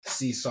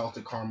sea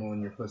salted caramel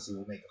in your pussy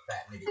will make a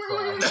fat nigga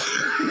cry.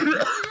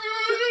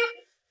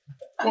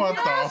 What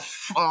the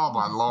oh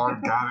my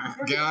lord,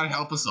 God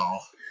help us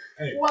all.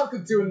 Hey.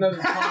 Welcome to another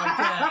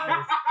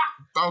podcast.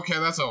 Okay,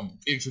 that's an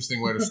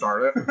interesting way to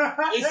start it.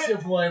 It's your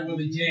boy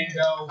Willie J.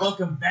 Though.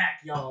 Welcome back,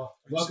 y'all.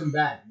 Welcome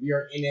back. We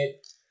are in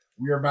it.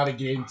 We are about to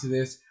get into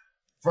this.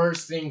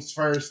 First things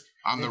first.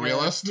 I'm the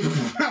realist.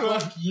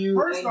 Fuck you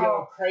first and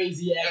your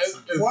crazy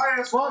exes. Why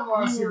is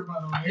Squad here, by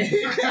the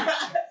way?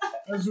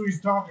 That's who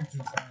he's talking to,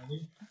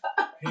 finally.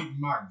 Hating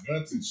my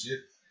guts and shit.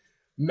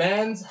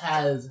 Mans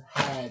has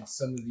had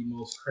some of the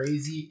most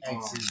crazy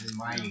exes in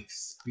my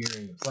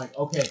experience. Like,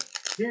 okay,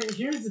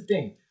 here's the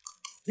thing.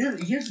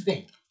 Here's the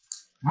thing.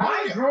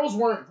 My girls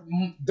weren't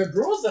the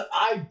girls that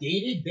I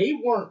dated. They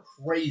weren't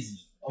crazy.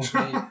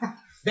 Okay,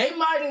 they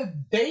might have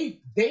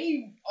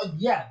they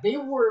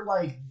were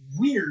like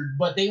weird,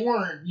 but they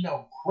weren't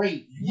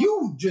great.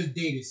 You just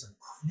dated some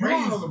crazy.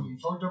 You don't know the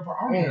fucked up part.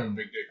 I don't even have a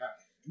big dick.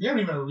 They don't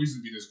even have a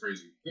reason to be this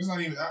crazy. It's not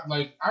even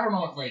like I don't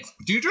know. Like,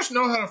 do you just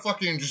know how to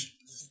fucking just?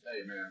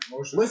 Hey man,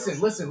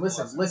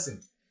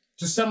 listen.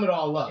 To sum it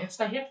all up, it's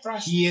the hip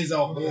thrust. He is a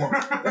whore.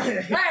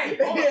 Hey,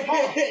 hold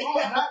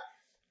on.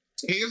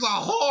 He's a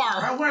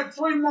whore. I went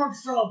 3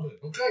 months celibate.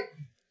 Okay.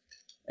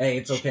 Hey,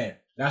 it's okay.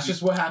 That's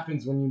just what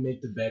happens when you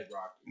make the bed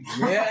rock.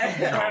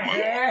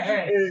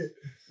 Yeah.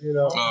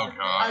 Oh God.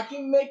 I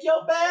can make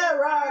your bed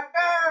rock,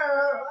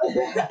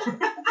 girl.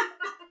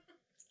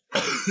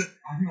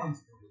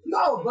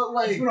 No, but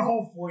like it's been a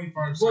whole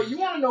 45 seconds. But you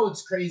want to know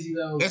what's crazy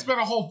though? It's been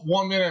a whole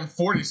 1 minute and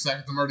 40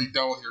 seconds. I'm already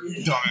done with your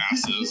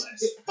dumbasses.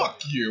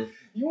 Fuck you.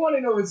 You want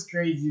to know what's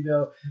crazy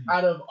though?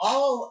 Out of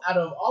all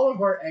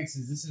of our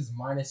exes, this is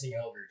minusing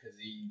Elder because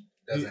he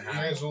doesn't have.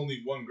 He has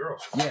only one girl.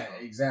 Yeah,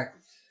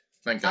 exactly.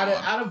 Thank God.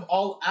 Out of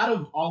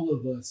all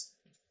of us,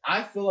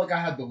 I feel like I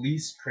have the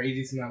least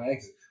craziest amount of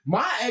exes.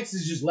 My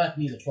exes just left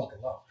me the fuck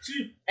alone,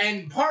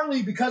 and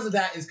partly because of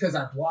that is because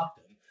I blocked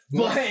them.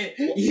 But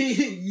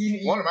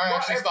one of my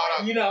exes thought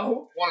one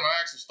of my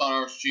exes thought I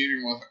was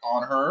cheating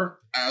on her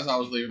as I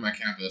was leaving my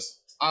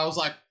campus. I was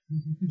like,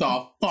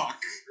 the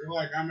fuck. You're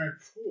like, I'm at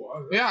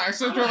cool. Yeah, I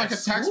sent her like a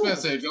text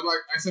message.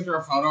 I sent her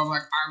a photo. I'm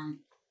like,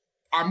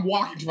 I'm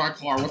walking to my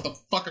car. What the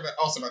fuck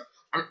else am I?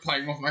 I'm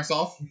playing with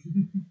myself.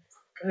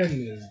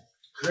 Goodness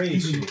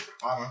gracious.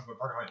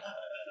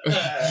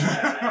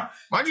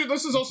 Mind you,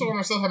 this is also when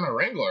I still had my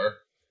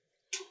Wrangler.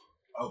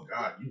 Oh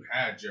God, you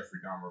had Jeffrey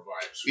Dahmer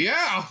vibes.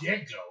 Yeah.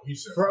 Get-go. He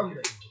said from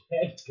the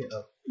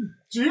get-go.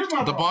 So here's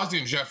my the problem.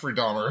 Bosnian Jeffrey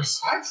Dahmers.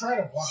 I try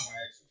to block my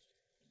exes,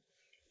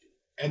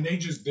 and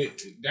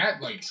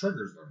that like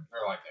triggers them.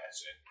 They're like,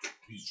 "That's it.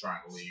 He's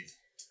trying to leave.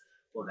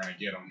 We're gonna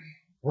get him.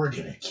 We're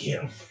gonna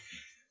get him.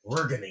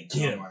 We're gonna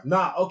get him."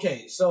 Nah,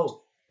 okay.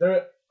 So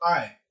there. All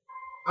right.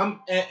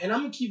 I'm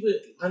gonna keep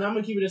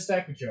it a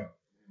stack with y'all.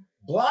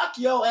 Block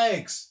your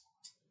ex.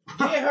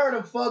 Get her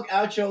the fuck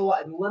out your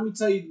life. And let me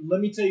tell you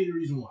the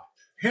reason why.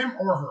 Him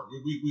or her.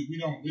 We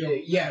don't.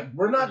 Yeah,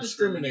 we're not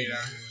discriminating.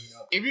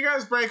 If you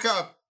guys break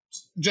up,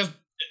 just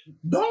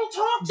don't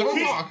talk. Don't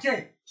talk.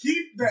 Okay,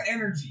 keep the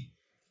energy.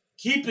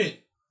 Keep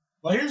it.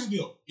 But here's the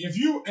deal. Here's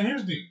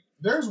the thing.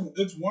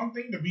 It's one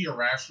thing to be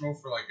irrational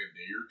for like a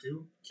day or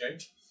two. Okay.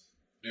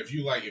 If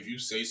you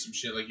say some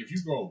shit, like if you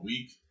go a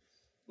week,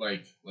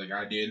 like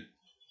I did,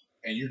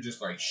 and you're just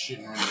like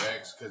shitting on your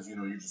ex because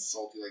you're just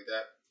salty like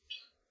that.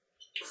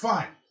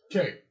 Fine.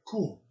 Okay.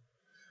 Cool.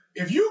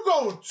 If you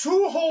go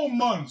 2 whole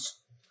months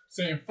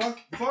saying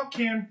fuck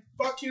him,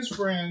 fuck his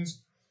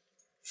friends,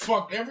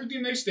 fuck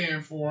everything they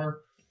stand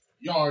for,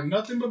 y'all are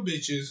nothing but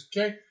bitches.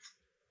 Okay.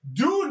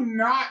 Do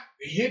not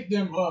hit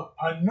them up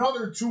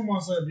another 2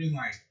 months later being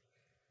like,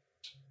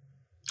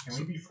 can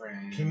we be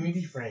friends? Can we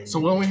be friends? So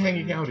when we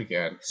hanging out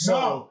again?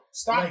 So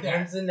stop that.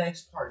 When's the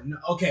next part? No,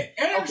 okay.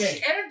 And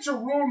to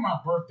ruin my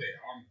birthday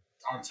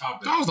on top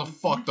of that was a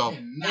fucked up.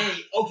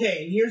 Hey,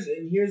 okay,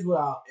 and here's what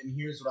I'll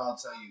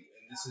tell you,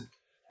 and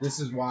this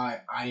is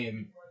why I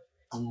am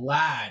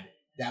glad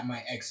that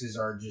my exes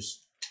are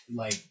just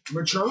like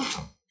mature.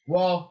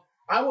 Well,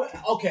 I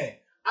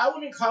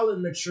wouldn't call it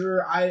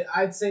mature.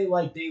 I'd say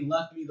like they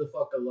left me the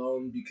fuck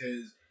alone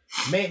because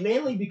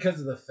mainly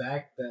because of the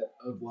fact that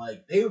of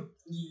like they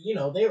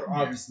were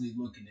obviously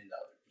looking into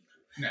other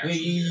people.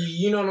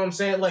 You know what I'm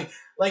saying? Like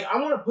I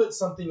want to put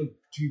something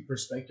to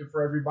perspective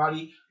for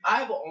everybody.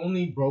 I've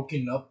only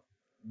broken up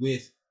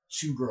with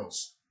 2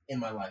 girls in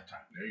my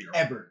lifetime. There you go.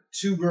 Ever.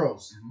 2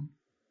 girls. Mm-hmm.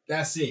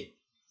 That's it.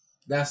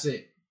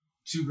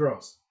 2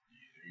 girls.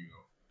 There you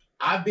go.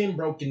 I've been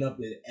broken up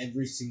with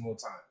every single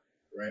time,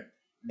 right?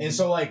 Mm-hmm. And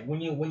so like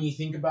when you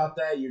think about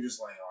that, you're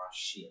just like, oh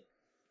shit.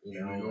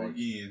 Here we go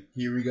again.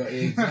 Here we go.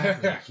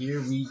 Exactly.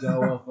 Here we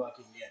go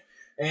fucking again.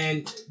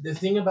 And the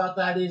thing about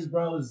that is,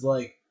 bro, is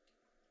like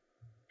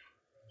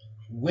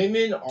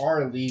women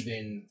are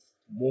leaving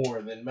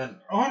more than men.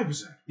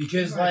 100%.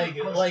 Because like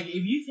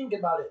if you think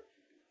about it,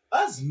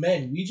 us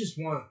men,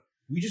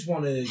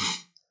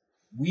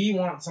 we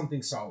want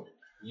something solid.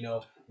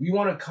 We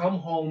want to come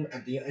home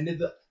at the end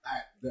of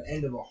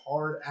a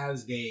hard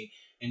ass day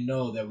and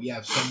know that we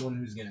have someone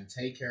who's gonna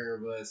take care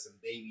of us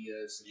and baby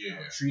us and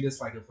treat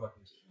us like a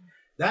fucking kid.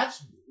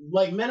 That's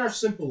like men are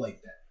simple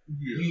like that.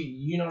 Yeah.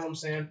 You know what I'm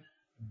saying?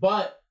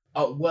 But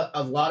what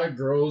a lot of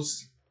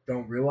girls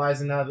don't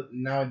realize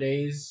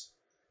nowadays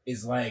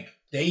is like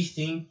they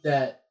think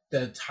that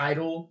the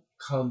title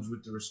comes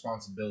with the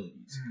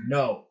responsibilities.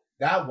 No,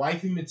 that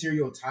wifey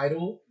material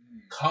title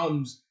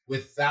comes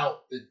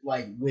without the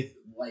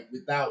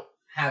without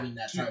having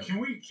that title. Can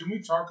we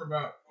talk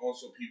about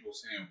also people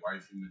saying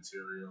wifey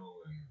material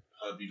and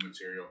hubby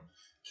material?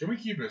 Can we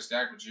keep it a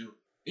stack with you?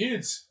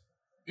 Here's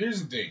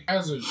the thing.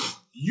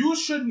 You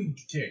shouldn't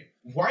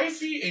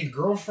wifey and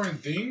girlfriend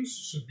things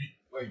should be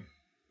like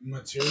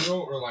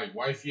material or like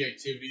wifey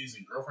activities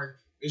and girlfriend.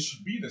 It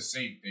should be the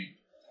same thing.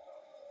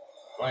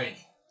 Like,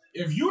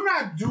 if you're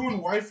not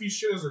doing wifey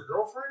shit as a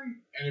girlfriend,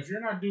 and if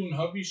you're not doing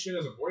hubby shit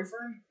as a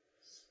boyfriend,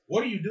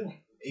 what are you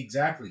doing?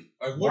 Exactly.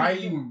 Like, why are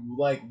you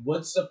like?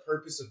 What's the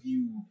purpose of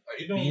you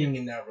being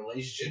in that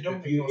relationship?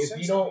 If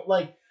you don't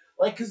like,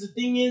 because the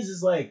thing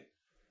is like,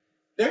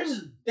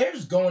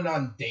 there's going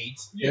on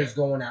dates. Yeah. There's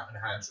going out and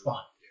having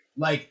fun.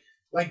 Like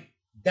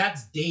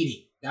that's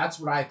dating. That's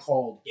what I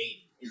call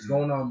dating. It's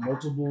going on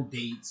multiple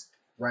dates,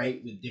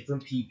 right, with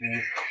different people,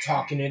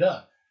 talking it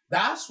up.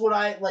 That's what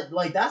I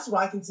like. That's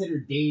what I consider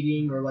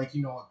dating, or like,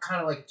 you know,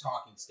 kind of like a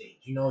talking stage.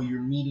 You know,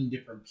 you're meeting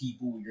different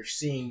people. You're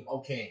seeing,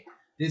 okay,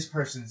 this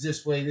person's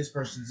this way, this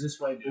person's this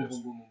way. Boom,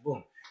 boom, boom, boom,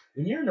 boom.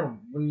 When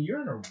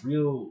you're in a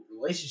real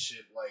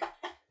relationship, like,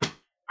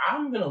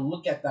 I'm gonna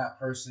look at that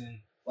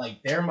person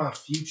like they're my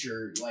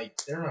future,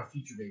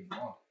 baby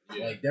mom.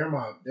 Yeah. Like they're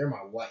my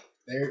wife.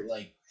 They're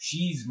like,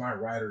 she's my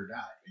ride or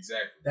die.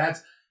 Exactly.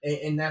 That's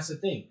the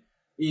thing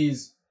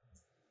is,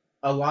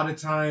 a lot of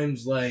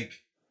times like,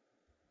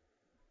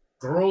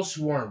 girls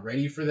who aren't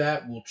ready for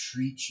that will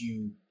treat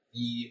you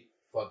the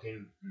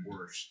fucking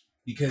worst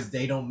because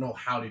they don't know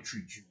how to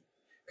treat you.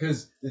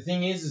 Because the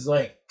thing is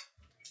like,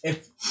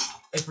 if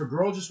a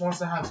girl just wants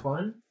to have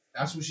fun,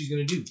 that's what she's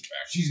gonna do.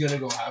 She's gonna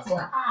go have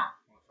fun,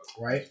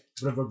 right?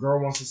 But if a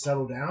girl wants to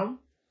settle down,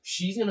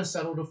 she's gonna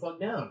settle the fuck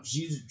down.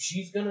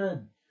 She's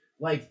gonna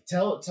like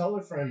tell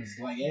her friends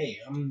like, hey,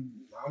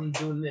 I'm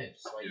doing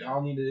this. Like,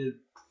 y'all need to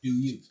do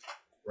you,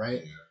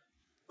 right?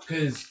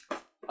 Because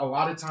a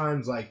lot of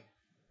times like,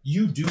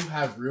 you do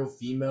have real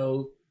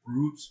female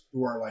groups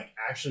who are like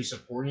actually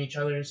supporting each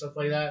other and stuff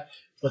like that.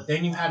 But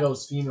then you have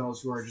those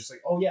females who are just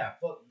like, oh yeah,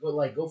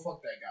 go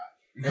fuck that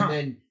guy. And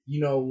then,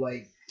 you know,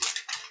 like,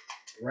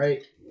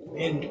 right?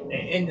 And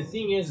the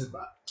thing is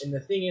about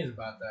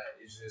that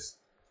is just,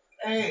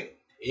 hey,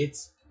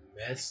 it's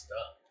messed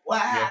up.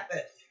 What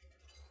happened?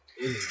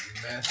 It is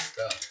messed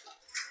up.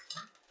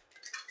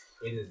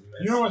 It is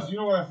messed up. You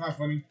know what I find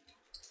funny?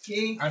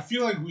 King? I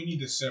feel like we need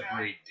to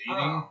separate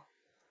dating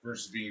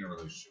versus being in a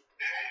relationship.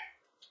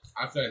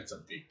 I feel like it's a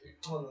big thing.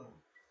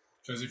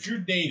 Because if you're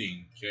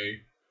dating,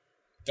 okay,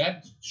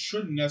 that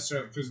shouldn't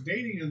necessarily, because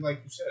dating is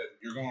like you said,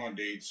 you're going on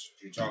dates,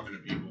 you're talking to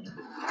people.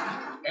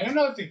 And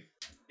another thing,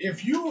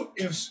 if you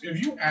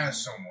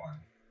ask someone,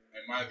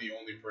 am I the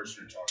only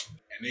person you're talking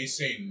to, and they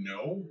say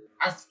no,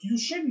 you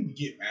shouldn't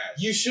get mad.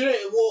 You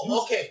shouldn't.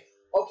 Well, okay.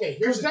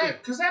 Here's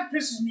because that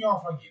pisses me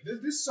off. Like,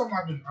 this is something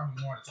I've been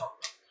wanting to talk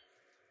about.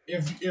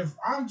 If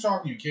I'm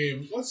talking,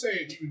 okay, let's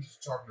say you were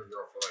just talking to a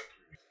girl for like 3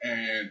 weeks,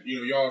 and you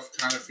know y'all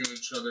kind of feel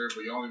each other,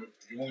 but you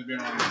only been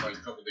on like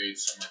a couple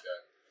dates, something like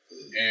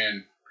that,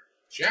 and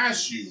she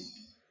asks you,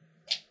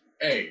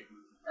 "Hey,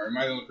 am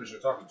I the only person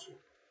you're talking to?"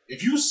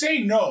 If you say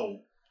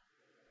no,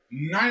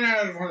 9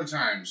 out of 100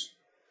 times,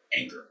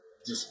 anger,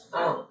 just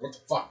what the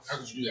fuck? How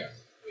could you do that?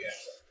 Yeah.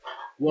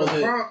 Well,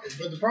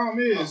 but the problem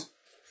is,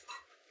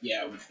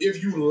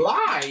 if you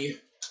lie,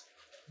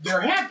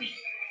 they're happy.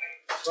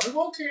 So I'm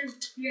okay,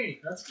 yay,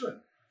 that's good.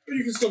 But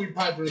you can still be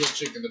piping a little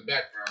chick in the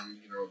background,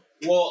 you know.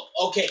 Well,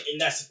 okay,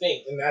 and that's the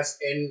thing,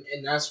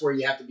 and that's where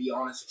you have to be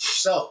honest with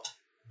yourself.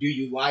 Do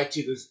you lie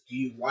to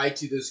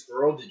this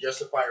girl to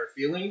justify her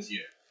feelings?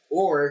 Yeah.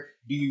 Or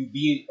do you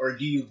be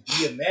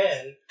a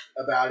man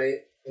about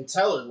it and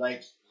tell her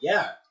like,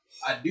 yeah,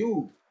 I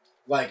do,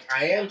 like,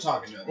 I am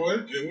talking to her.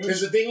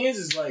 Because the thing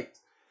is,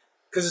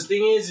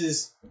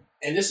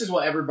 and this is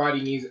what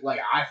everybody needs. Like,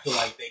 I feel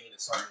like they need to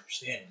start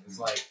understanding. It's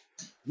like,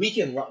 we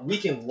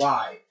can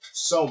lie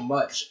so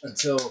much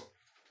until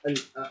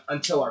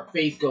our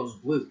faith goes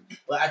blue.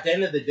 But at the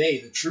end of the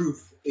day, the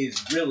truth is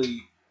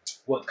really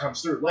what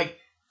comes through. Like,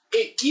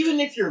 even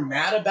if you're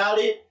mad about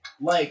it,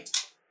 like,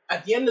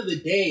 at the end of the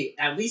day,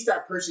 at least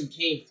that person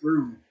came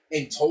through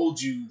and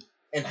told you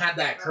and had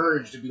that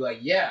courage to be like,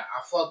 yeah,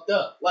 I fucked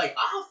up. Like,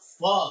 I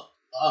fucked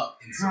up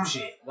in some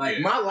shit. Like,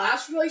 my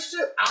last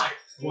relationship, I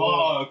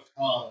fucked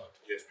up.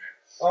 Yes,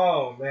 man.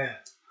 Oh, man.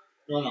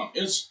 No,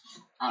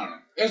 I don't know.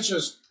 It's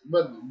just,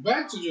 but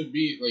back to just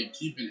be like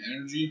keeping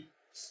energy.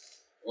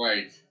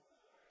 Like,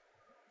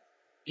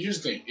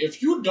 here's the thing: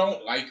 if you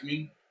don't like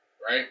me,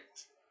 right,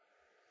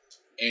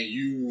 and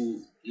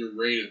you're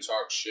ready to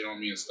talk shit on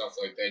me and stuff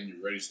like that, and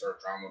you're ready to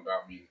start drama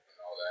about me and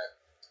all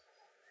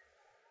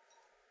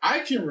that,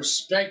 I can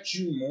respect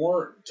you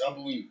more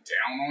doubling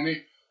down on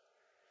it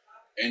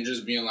and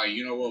just being like,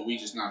 you know what, we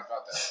just not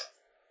about that.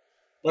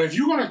 But if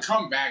you're gonna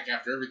come back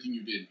after everything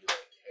you did, and be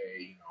like,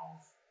 hey, you know,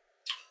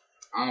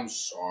 I'm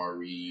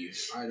sorry,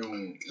 I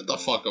don't Get the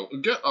fuck up.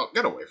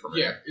 Get away from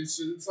me. Yeah,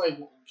 it's like,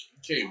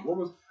 okay, what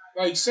was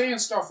like saying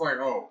stuff like,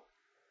 oh,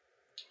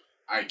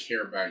 I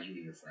care about you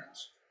and your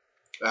friends.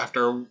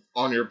 After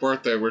on your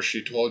birthday, where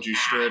she told you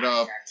straight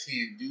up, I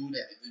can't do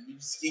that.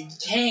 You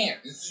can't.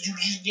 You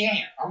just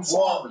can't. I'm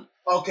sorry.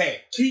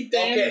 Okay. Keep the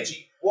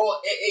energy.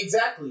 Well,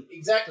 exactly.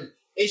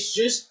 It's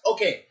just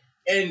okay.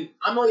 And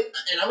I'm gonna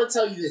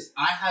tell you this.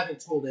 I haven't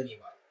told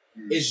anybody.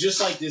 It's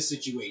just like this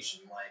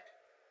situation. Like,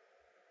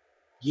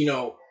 you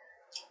know,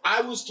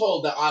 I was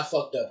told that I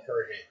fucked up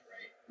her head,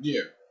 right?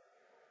 Yeah.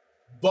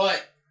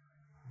 But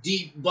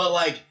deep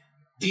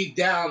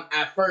down,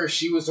 at first,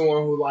 she was the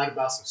one who lied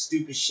about some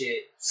stupid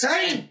shit.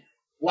 Same.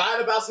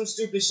 Lied about some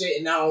stupid shit,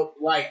 and now,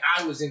 like,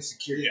 I was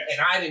insecure, and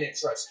I didn't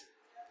trust her.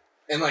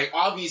 And, like,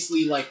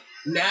 obviously, like,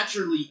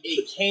 naturally,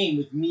 it came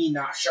with me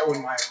not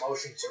showing my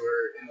emotion to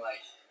her and,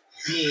 like,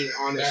 being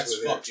honest That's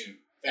with her. fucking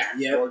fact,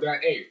 Yep. bro.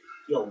 That, hey,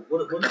 yo,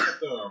 what about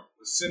the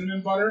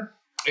cinnamon butter?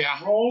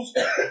 yeah, Rolls?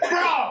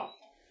 Bro!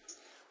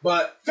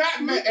 But,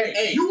 Fat man,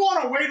 hey, you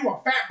want to way to a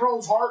fat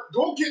bro's heart?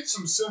 Go get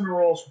some cinnamon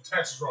rolls from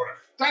Texas Roadhouse.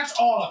 That's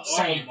all I'm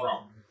saying,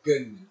 bro.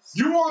 Goodness.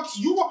 You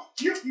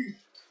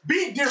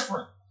be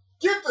different.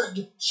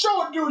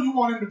 Show a dude you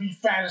want him to be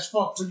fat as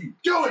fuck for you.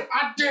 Do it.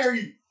 I dare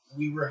you.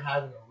 We were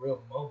having a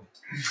real moment.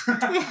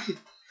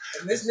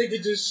 And this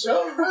nigga just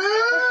showed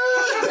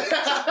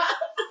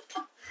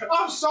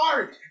I'm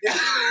sorry.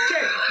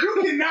 Okay,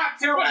 you cannot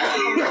tell me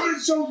I'm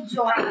showed to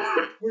your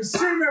house with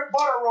cinnamon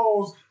butter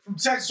rolls from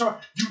Texas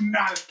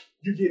Roadhouse.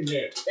 You're getting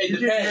there. It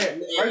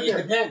depends. It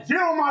depends.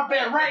 Get on my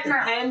bed right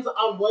now. It depends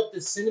on what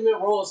the cinnamon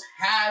rolls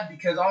had,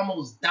 because I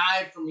almost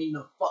died from eating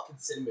a fucking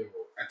cinnamon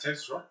roll. At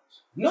Texas Roadhouse?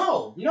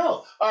 No.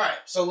 All right.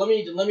 So let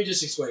me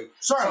just explain.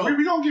 Sorry, So,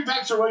 we don't get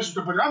back to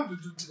relationship, but I'm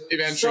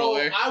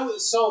eventually.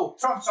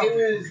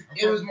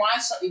 It was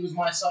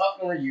my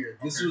sophomore year.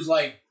 This was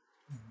like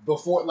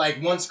before,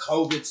 like, once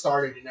COVID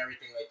started and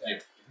everything like that.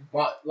 Yeah.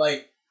 But,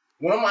 like,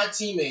 one of my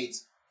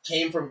teammates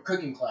came from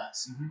cooking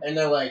class, and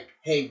they're like,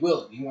 "Hey,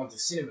 Will, do you want the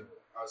cinnamon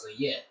roll?" I was like,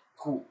 "Yeah,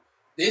 cool."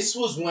 This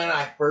was when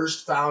I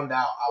first found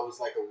out I was,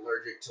 like,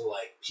 allergic to,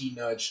 like,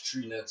 peanuts,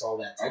 tree nuts, all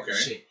that type of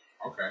shit.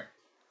 Okay.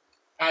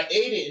 I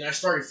ate it and I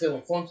started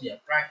feeling funky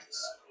at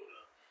practice.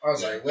 I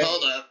was like, "Wait."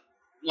 Hold up.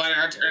 Let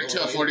her turn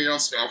into a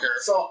 40-year-old smoker.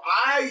 So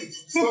I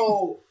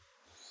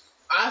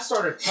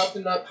started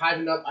puffing up,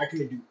 hyping up. I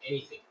couldn't do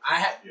anything. I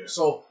had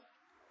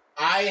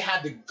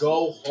to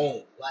go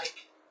home,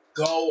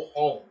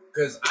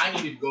 because I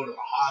needed to go to the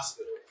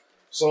hospital.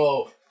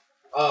 So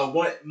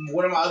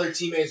one of my other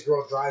teammates'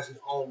 girl drives me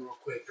home real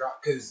quick,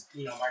 because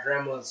my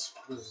grandma's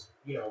was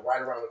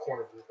right around the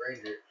corner from the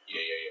Granger.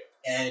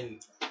 Yeah.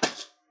 And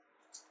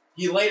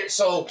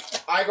so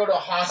I go to the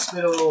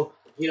hospital,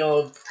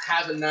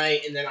 have a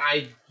night, and then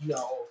I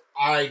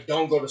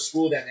don't go to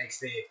school that next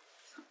day.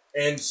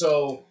 And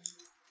so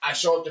I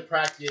show up to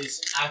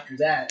practice after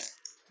that,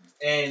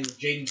 and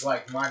Jaden's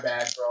like, "My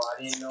bad, bro. I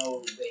didn't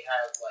know they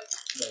had,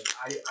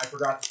 I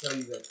forgot to tell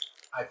you that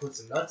I put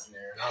some nuts in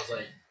there." And I was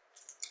like,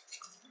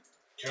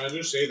 can I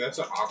just say that's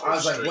an awkward I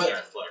was like, straight what? guy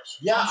flex?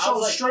 Yeah, I'm so I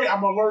was like, straight,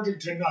 I'm allergic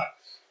to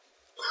nuts.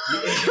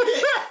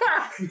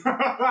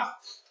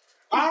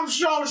 I'm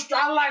so straight.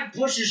 I like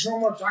pussy so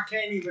much I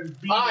can't even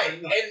be. Alright,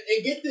 and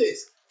get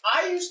this.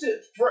 I used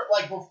to,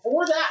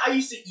 before that, I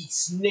used to eat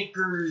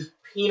Snickers,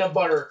 peanut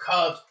butter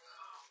cups,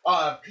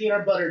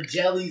 peanut butter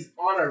jellies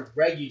on a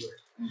regular.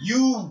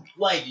 You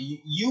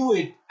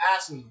would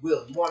ask me,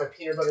 "Will, you want a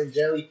peanut butter and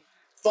jelly?"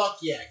 Fuck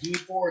yeah, give me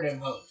 4 of them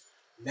hoes.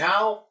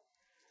 Now,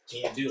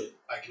 can't do it.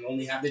 I can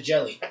only have the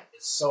jelly.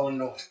 It's so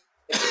annoying.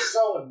 It's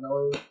so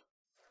annoying.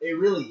 It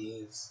really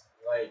is.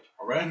 Like,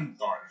 a random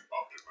thought just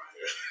popped in my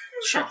head.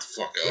 Shut the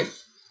fuck up.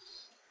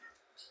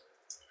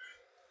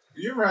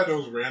 You ever had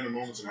those random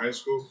moments in high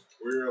school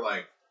where you're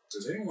like,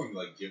 does anyone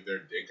give their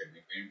dick a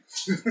nickname?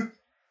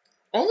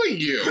 Only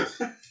you.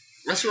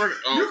 I swear.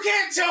 Oh. You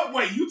can't tell.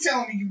 Wait, you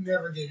telling me you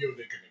never gave your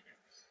dick a nickname?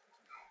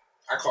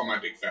 I call my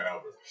dick Fat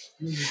Albert.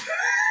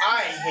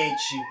 I hate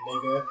you,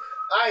 nigga.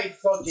 I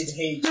fucking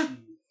hate you.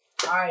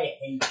 I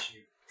hate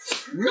you.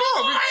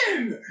 No,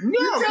 man!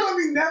 You telling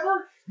me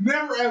never?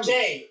 Never ever.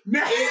 Okay.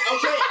 Never.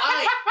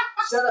 Alright.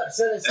 Shut up.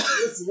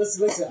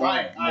 Listen.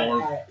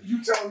 Alright.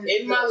 You telling me?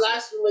 In my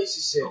last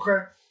relationship.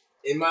 Okay.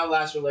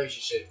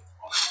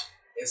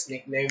 Its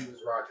nickname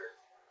was Roger.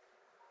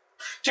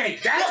 Okay,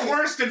 that's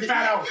worse than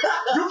Fat Albert.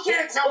 You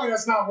can't tell me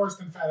that's not worse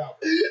than Fat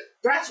Albert.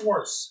 That's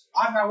worse.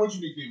 Adnan, what'd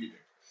you nickname me,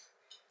 Dick?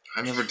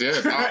 I never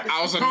did. I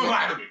was a Don't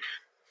lie to me.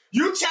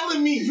 You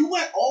telling me you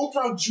went all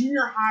throughout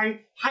junior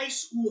high, high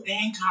school,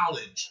 and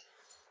college,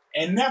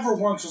 and never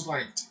once was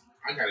like,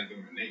 I gotta give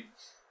him a name.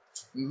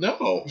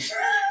 No.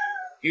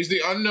 He's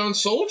the unknown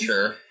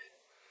soldier.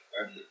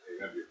 That'd be a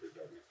good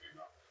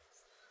nickname.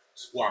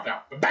 Swap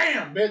out. But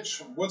bam,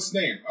 bitch. What's his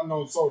name?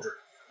 Unknown soldier.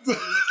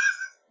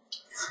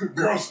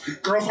 Girls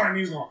on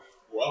knees going,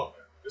 well,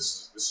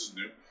 this is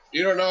new.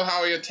 You don't know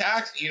how he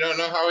attacks. You don't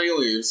know how he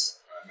leaves.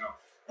 I know.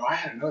 No, I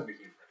had another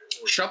nickname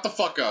for it. Shut the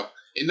fuck up.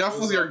 Enough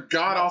with your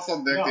god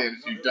awful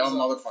nicknames, you dumb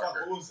motherfucker.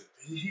 Fuck, what was it?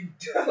 You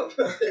dumb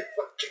motherfucker.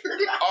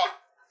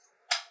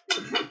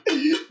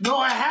 No,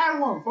 I had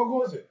one. Fuck, what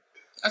was it?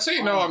 That's how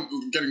you know I'm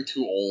getting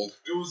too old.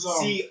 It was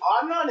See,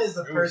 Adnan is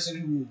the person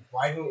who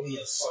violently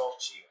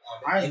assaults you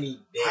on any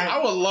day. I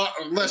will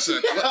listen.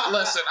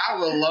 I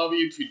will love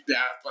you to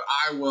death, but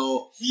I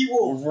will. He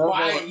will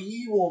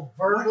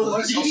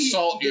verbally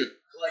assault you.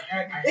 Like,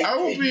 I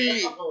will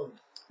be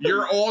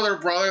your older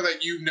brother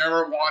that you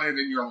never wanted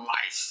in your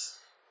life.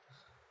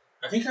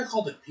 I think I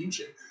called it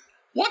PJ.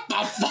 What the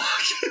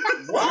fuck?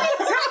 What?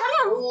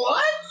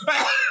 What?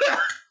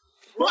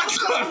 What the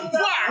fuck?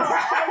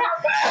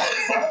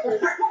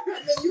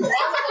 And then you all of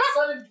a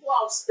sudden pull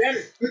out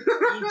Spanish.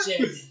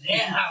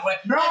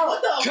 No,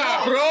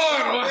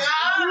 Cabrón!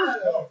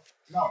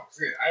 No.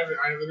 See, I have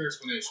an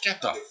explanation.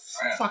 Get the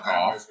fuck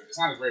off. It's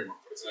not a great one,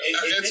 but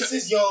it's This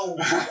is your.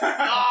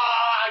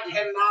 I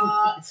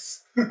cannot.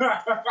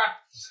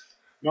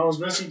 No, I was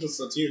messing with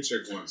the Satia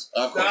chick once.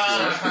 Of course.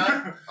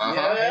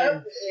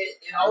 Yeah,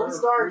 it always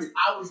starts.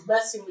 I was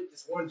messing with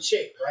this one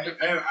chick, right?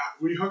 And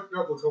we hooked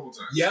up a couple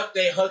times. Yep,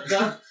 they hooked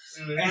up.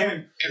 And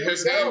And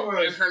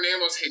her name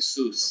was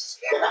Jesus.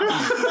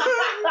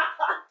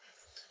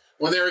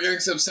 When they were getting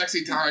some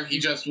sexy time, he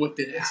just whipped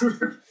it out.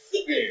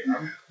 Hey,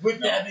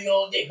 With that big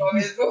old dick on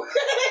his forehead.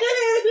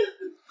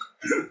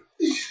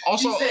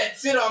 Also, He said,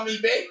 "Sit on me,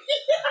 baby."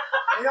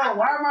 Hey, yo,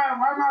 why am I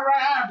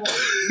right eye, boy?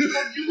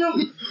 What you do?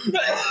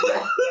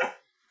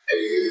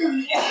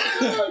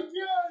 Oh,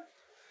 God.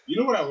 You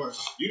know what I was?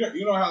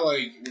 You know how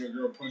like when a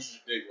girl punches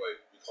your dick, like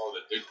we call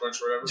it a dick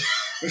punch or whatever.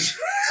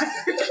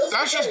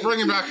 that's just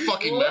bringing back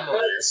fucking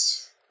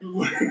memories.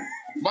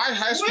 My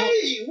high school.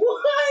 Wait, what?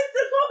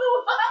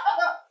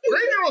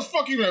 Ranger was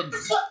fucking a.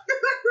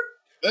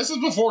 This is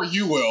before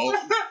you will.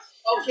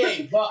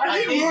 Okay, but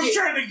I think he was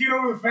trying to get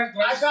over the fact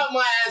that I got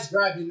my ass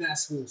grabbed in that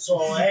school, so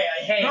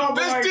hey. No,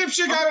 This like,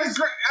 dipshit got his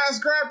ass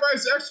grabbed by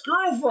his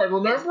ex-girlfriend,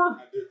 remember?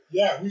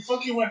 Yeah, we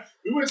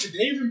went to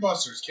Dave and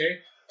Buster's,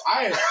 okay?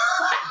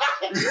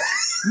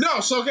 No,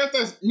 so get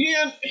this. Me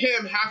and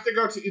him have to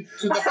go to the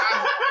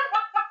bathroom.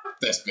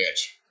 This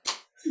bitch.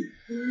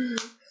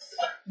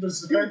 This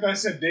is the fact that I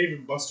said Dave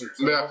and Buster's.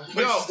 Yeah.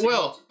 No,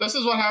 Will, this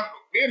is what happened.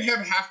 Me and him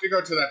have to go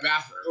to that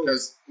bathroom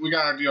because we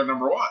got to do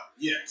number one.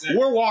 Yeah, exactly.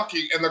 We're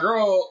walking, and the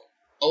girl,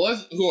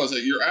 Alyssa, who was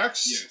it? Your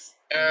ex? Yes.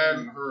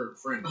 And her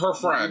friend. her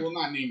friend. We will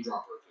not name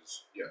drop her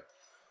because, yeah.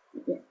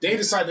 They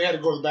decided they had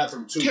to go to the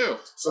bathroom too.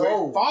 So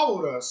they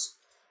followed us,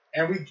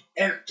 and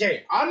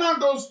Adnan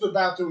goes to the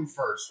bathroom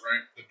first,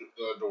 right?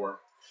 The door.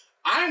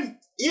 I'm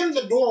in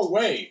the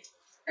doorway,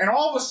 and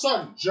all of a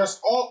sudden,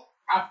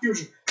 I feel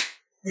just,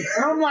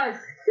 and I'm like,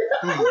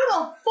 who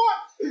the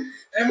fuck?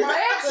 And my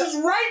ex is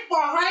right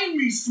behind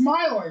me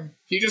smiling.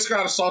 He just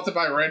got assaulted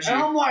by Reggie.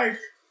 And I'm like,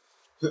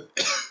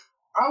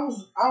 I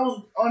was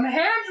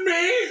unhand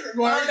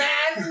me. Like,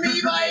 Unhand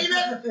me,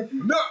 baby.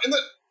 No,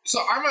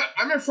 so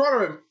I'm in front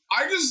of him.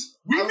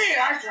 We made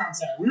eye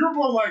contact. We were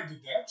both like, did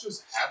that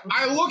just happen?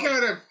 I look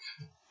at him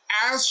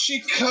as she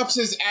cups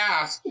his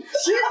ass. She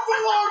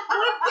full on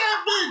gripped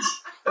that bitch.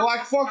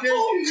 Like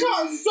fucking.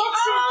 Suction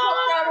cup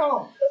that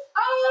on.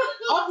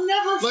 I've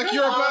never Like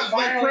you're about,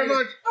 like pretty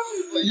much,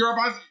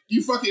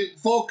 you fucking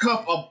full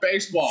cup of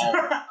baseball.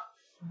 I'm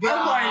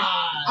like,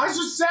 I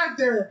just sat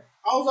there.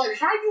 I was like,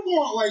 how you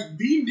gonna like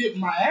beam dip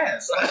my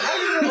ass? Like, how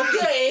you gonna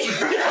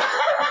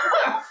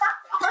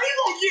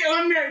get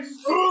on there?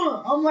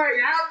 I'm like,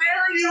 how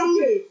dare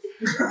you?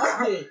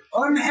 Okay.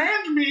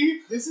 Unhand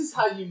me. This is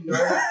how you know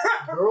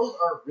girls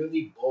are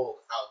really bold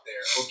out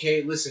there.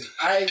 Okay, listen.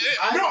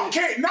 No,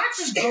 okay, not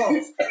just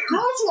girls.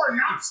 Girls who are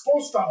not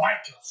supposed to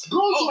like us.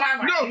 Girls who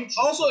have hatred.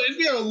 Also, it'd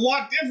be a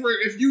lot different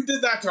if you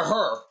did that to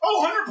her.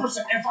 Oh,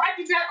 100%. If I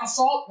did that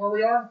assault where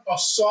we are,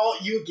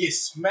 assault, you get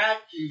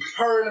smacked.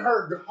 Her and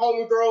her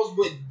homegirls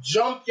would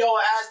jump your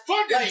ass.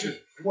 fucking.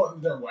 Well,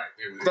 they're white.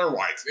 They're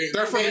white.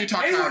 They're from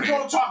Utah They would County.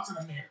 go talk to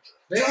the manager.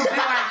 They would be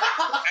like,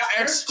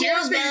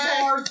 Excuse me.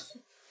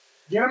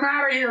 Get him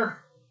out of here.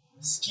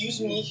 Excuse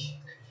me.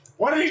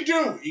 What did he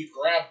do? He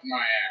grabbed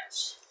my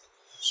ass.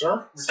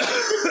 Sir? Can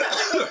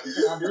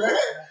I do that?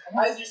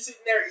 As you're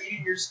sitting there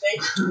eating your steak.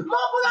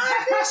 Motherfucker,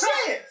 I can't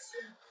say it.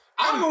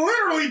 I'm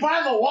literally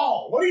by the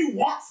wall. What do you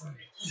want from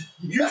me?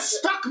 You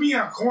stuck me in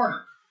a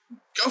corner.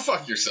 Go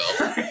fuck yourself.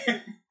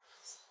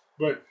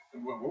 But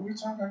what were we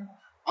talking about?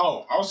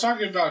 Oh, I was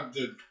talking about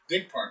the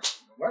dick punch.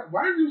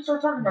 Why did you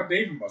start talking about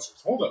Dave and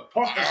Buster's? Hold up.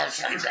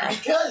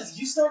 Because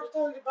you started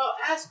talking about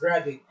ass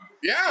grabbing.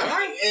 Yeah.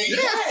 Right?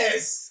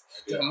 Yes.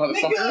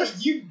 Motherfucker.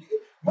 Nigga, you.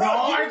 No,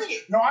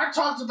 I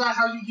talked about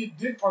how you get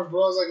dick punched,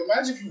 bro. I was like,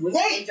 imagine if you whip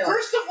Wait,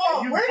 first of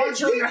all, where did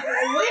that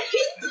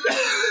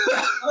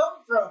come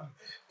from?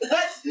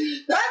 That's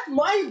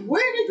my.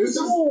 Where did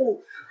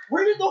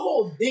the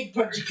whole dick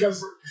punch come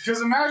from?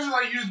 Because imagine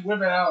like you just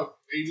whip it out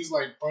and you just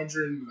like punch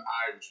her in the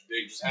eye with your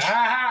dick. Just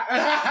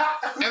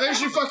And then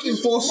she fucking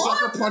full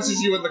sucker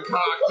punches you in the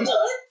cock. Just,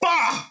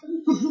 bah!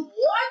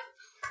 What?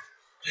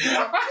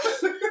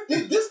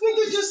 This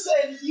nigga just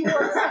said he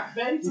wants to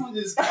vent with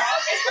his cock.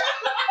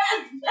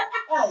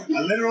 A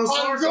literal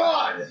Oh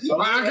God!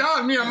 My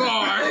God, me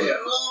amor!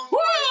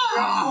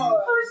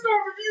 First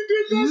off, if you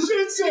did that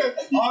shit, said,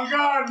 "Oh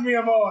God, mi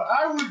amor,"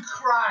 I would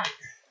cry.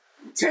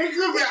 Take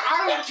them.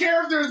 I don't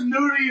care if there's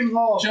nudity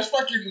involved. Just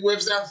fucking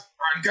whips out.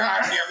 My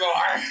God, me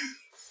amor!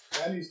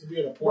 That needs to be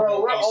at a point.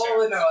 Bro, we're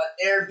all in an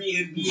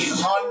Airbnb and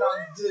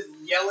Adnan just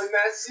yelling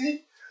that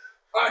shit.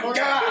 Oh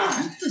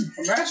God!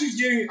 Imagine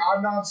getting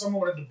Adnan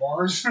somewhere at the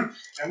bars, and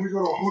we go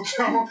to a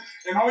hotel,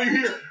 and all you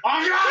hear,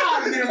 "Oh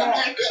God, mi amor!"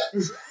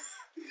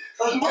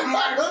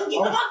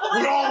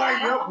 We're all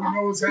like, "Yep, we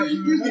know what's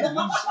happening." She's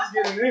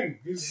getting in.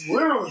 He's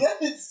literally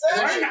Yes,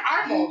 sir. right in the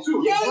eyeball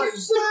too.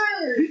 Yes,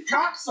 sir. He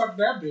cocksucked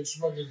that bitch.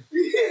 Fucking.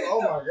 Oh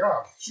my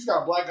God, she's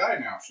got a black eye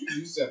now.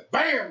 She said,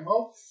 "Bam,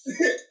 ho."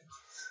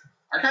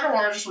 I kind of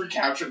want to just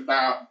recapture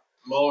that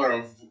moment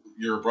of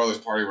your brother's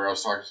party where I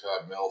was talking to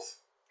that MILF.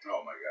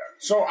 Oh my God.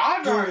 So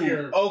I got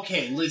here.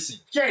 Okay, listen.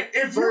 Okay,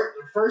 if you're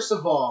First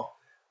of all,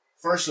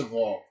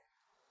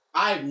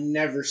 I've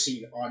never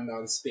seen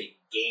Adnan spit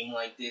game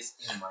like this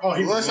in my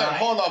life. Listen,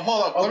 hold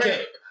up.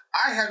 Okay.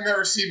 I have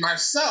never seen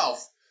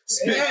myself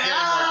spit game like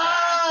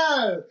that.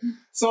 Yeah.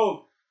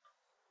 So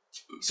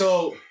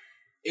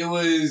it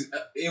was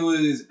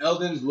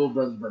Eldin's little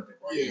brother's birthday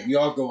party. Yeah. We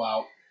all go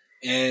out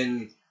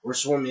and we're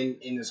swimming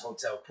in this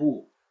hotel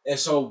pool. And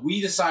so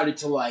we decided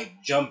to like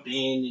jump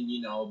in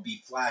and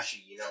be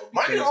flashy,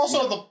 Mind you, because,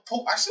 also the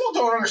pool. I still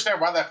don't understand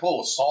why that pool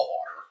was saltwater.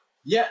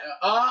 Yeah,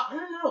 I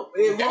don't know.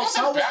 It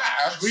wasn't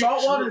bad.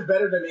 Saltwater is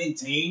better than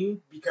maintained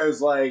because,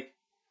 like,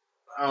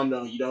 I don't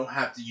know, you don't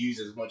have to use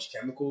as much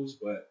chemicals,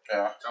 but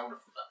Yeah.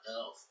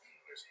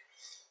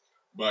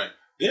 But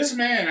this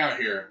man out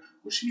here,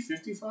 was she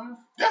 55?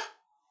 Yeah.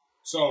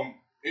 So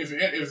if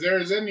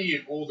there's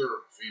any older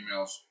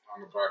females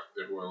on the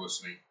podcast who are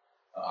listening,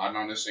 I'm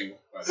not single.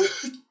 But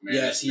man,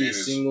 yes, man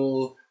he's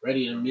single,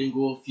 ready to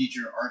mingle,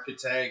 future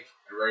architect.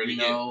 ready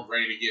to get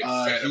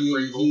fed a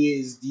Pringle. He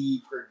is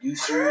the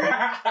producer.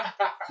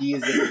 He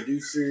is the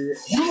producer.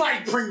 You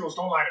like Pringles?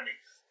 Don't lie to me.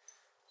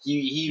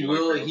 He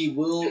will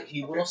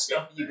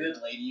stuff you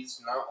good,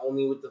 ladies. Not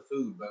only with the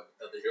food, but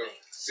with other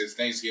things. It's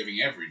Thanksgiving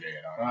every day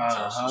at our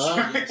house.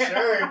 Yes,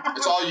 sir.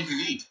 It's all you can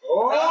eat. You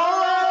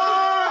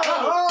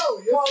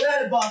call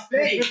that a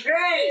buffet?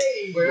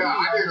 Hey! But yeah, I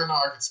didn't even know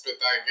I could spit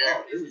that game.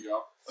 Oh, here we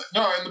go.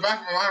 No, in the back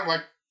of my mind, I'm like,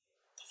 what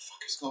the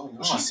fuck is going on?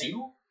 Was she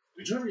single?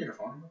 Did you ever get a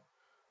phone number?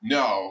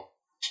 No.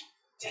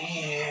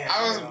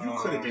 Damn. You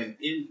could have been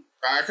in.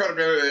 I could have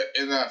been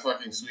in that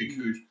fucking sweet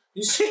cooch.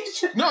 You see?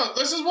 No,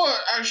 this is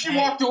what. She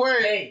walked away.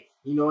 Hey,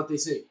 you know what they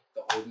say?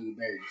 The older the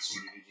berry, the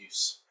sweeter the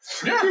juice.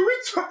 Yeah. Can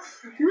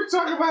we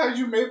talk about how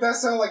you made that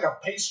sound like a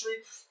pastry?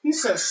 He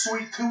said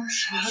sweet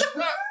cooch.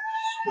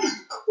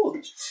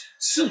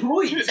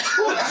 Sweet.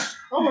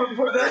 I'm gonna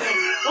put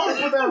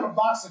that in a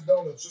box of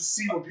donuts. Just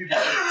see what people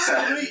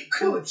say. Sweet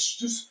cooch.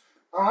 Just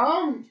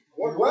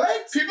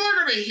what? People are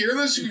gonna hear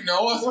this who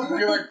know us and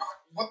be like,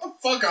 what the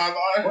fuck,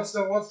 Adnan? What's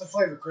the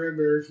flavor?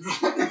 Cranberry.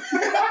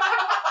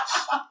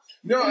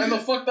 No, and the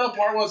fucked up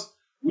part was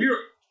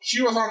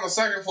she was on the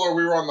second floor,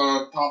 we were on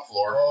the top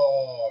floor.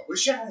 Oh,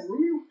 was she having a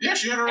room? Yeah,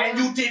 she had her And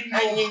own. you didn't know.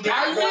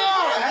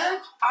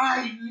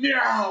 I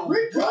know.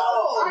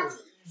 Bro,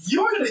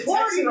 You could have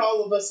texted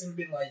all of us and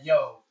been like,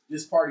 yo,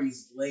 this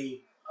party's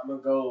late. I'm going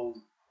to go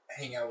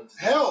hang out with the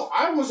hell,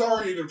 I was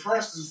already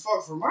depressed as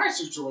fuck for my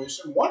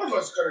situation. One of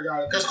us could have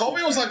got it. Because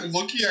Colby was like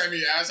looking at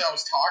me as I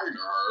was talking to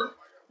her.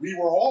 We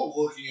were all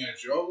looking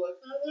at you. I was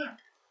like,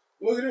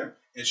 look at him.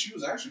 And she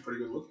was actually pretty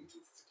good looking too,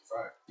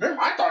 55. Yeah.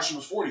 I thought she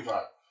was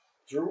 45.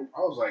 True. I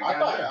was like,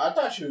 I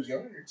thought she was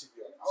younger, to be honest.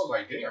 I was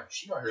like, damn,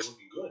 she out here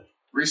looking good.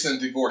 Recent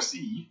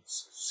divorcee.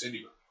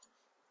 Cindy,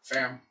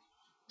 fam,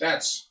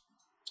 that's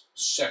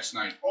sex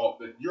night.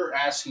 You're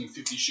asking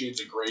 50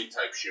 Shades of Grey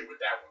type shit with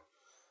that one.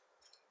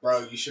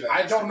 Bro, you should have.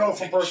 I don't know for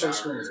Take a birthday shower,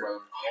 screens, bro.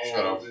 brother.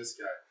 Shut up. This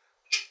guy.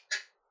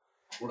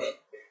 What up?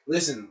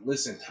 Listen.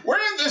 Where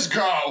did this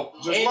go?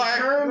 Just In like,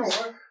 terms- you know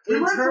what? in We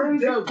went from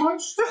terms dick of-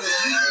 punch to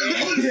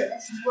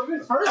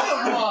First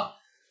of all,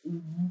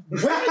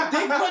 where did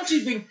Dick Punch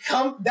even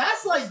come?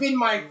 That's like been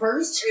my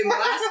first and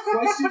last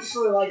question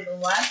for like the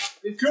last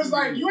 15 because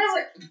like you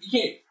minutes.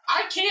 ever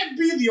I can't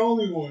be the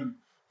only one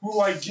who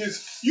like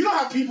gets. You know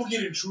how people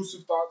get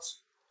intrusive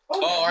thoughts.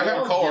 Oh, I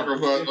have a coworker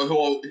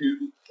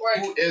who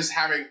Like is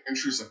having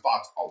intrusive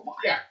thoughts a lot.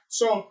 yeah.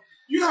 So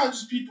you know how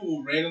just people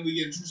will randomly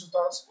get intrusive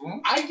thoughts.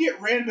 Mhm. I get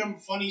random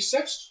funny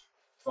sex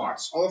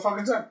thoughts all the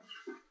fucking time.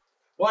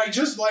 Like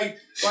just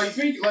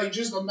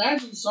just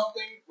imagine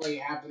something like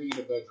happening in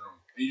the bedroom,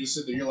 and you just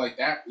sit there. You're like,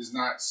 that is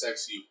not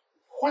sexy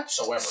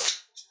whatsoever.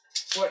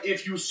 But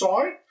if you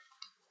saw it,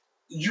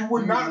 you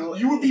would not.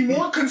 You would be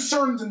more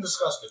concerned than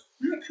disgusted.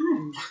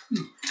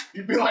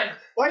 You'd be like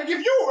if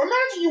you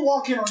imagine you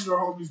walk in on your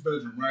homie's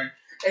bedroom, right,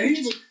 and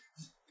he's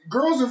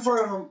girls in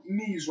front of him,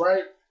 knees,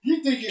 right.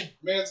 You thinking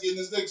man's getting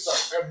his dick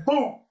sucked, and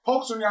boom,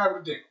 pokes on your eye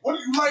with a dick. What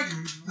do you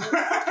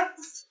like?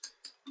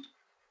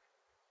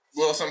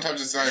 Well,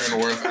 sometimes it's not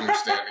even worth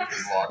understanding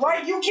his logic.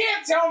 Like, you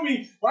can't tell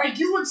me, like,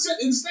 you would sit,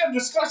 instead of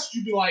disgust,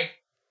 you'd be like,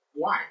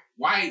 why?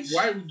 Why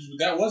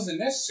that wasn't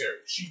necessary.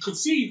 She could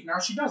see, now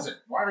she doesn't.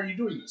 Why are you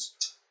doing this?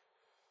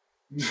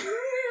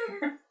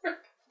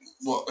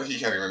 Well, he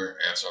can't even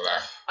answer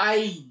that.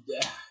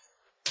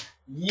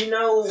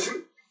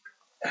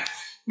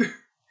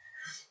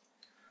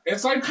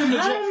 It's like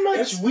how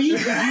much weed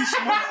do you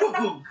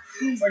smoke?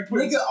 It's like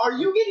Nigga, are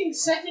you getting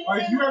second?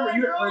 like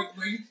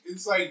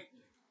it's like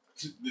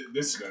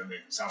this is gonna make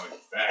me sound like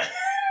a fat.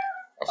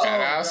 A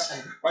fat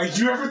ass? Like,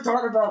 you ever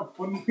thought about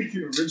putting like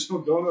an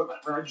original donut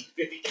around your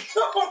dick?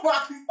 Oh my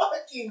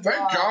fucking god.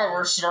 Thank God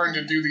we're starting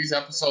to do these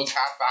episodes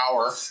half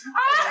hour.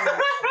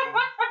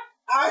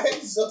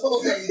 I'm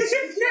so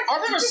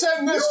I'm gonna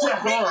send this to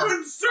her.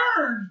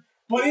 Concerned,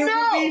 but it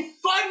would be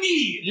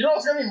funny. You know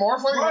what's gonna be more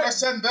funny when I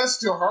send this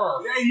to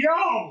her? Hey,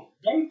 yo!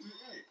 Hey,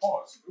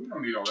 pause. We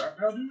don't need all that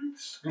now, do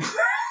we?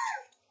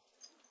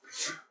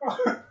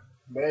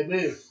 Bad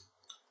news.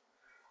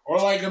 Or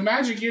like,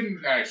 imagine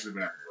getting... Actually, we're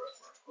not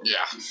gonna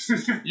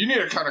Yeah. You need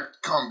to kind of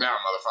calm down,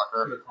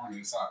 motherfucker. put a corn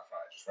inside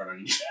fries. Just right on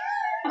you.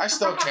 I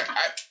still can't.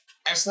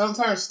 I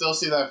sometimes still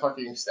see that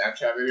fucking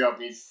Snapchat video of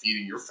me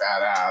feeding your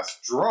fat ass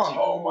drunk.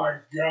 Oh my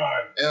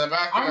god. In the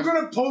back I'm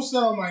gonna post that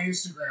on my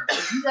Instagram.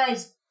 If you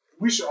guys...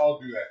 We should all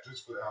do that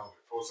just for the hell of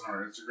it. Post on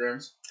our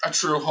Instagrams. a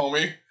true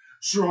homie.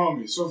 Sure,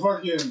 homie. So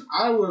fucking...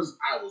 I was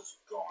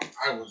gone.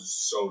 I was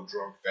so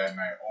drunk that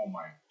night. Oh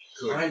my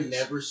goodness. I've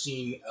never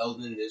seen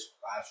Eldin this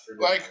plastered.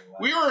 Like,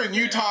 we were in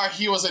Utah,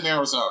 he was in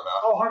Arizona.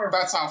 Oh, 100%.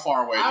 That's how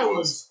far away I he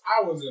was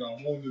in a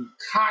whole new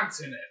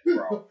continent,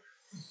 bro.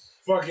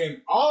 Fucking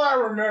all I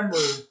remember,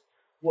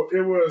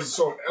 it was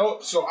so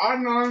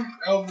Adnan,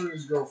 Eldin, and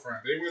his girlfriend,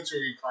 they went to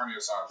eat carne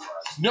asada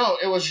fries. No,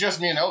 it was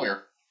just me and Elliot.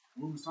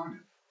 What was Tanya?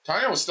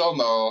 Tanya was still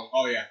no.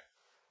 Oh yeah,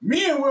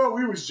 me and Will,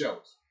 we was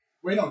jealous.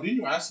 Wait, no, didn't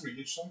you ask me to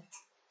get you some?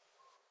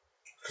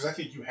 Because I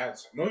think you had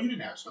some. No, you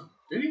didn't have some.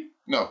 Did he?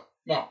 No.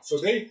 No. So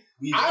they.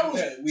 We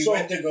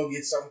went to go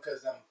get some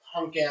because them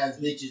punk ass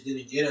bitches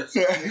didn't get us.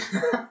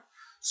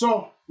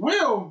 So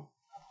Will,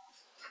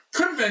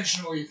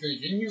 conventionally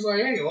thinking, he's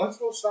like, "Hey, let's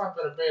go stop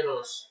at a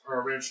Beto's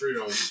or a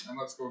Rancheritos and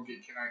let's go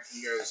get. Can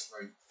you guys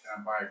can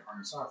I buy a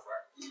carne asada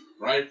fry?"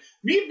 Right?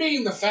 Me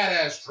being the fat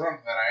ass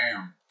drunk that I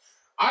am,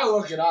 I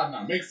look at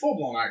Adnan, make full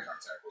blown eye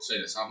contact. We'll say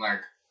this. I'm like,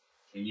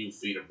 "Can you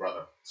feed a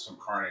brother some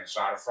carne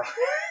asada fry?"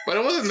 But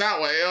it wasn't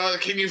that way.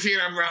 Can you feed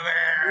him,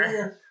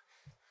 brother?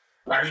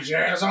 Like, get your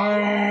ass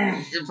on.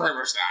 You can pretty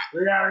much that.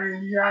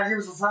 You gotta give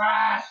us some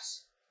fries.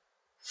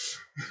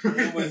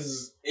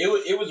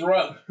 It was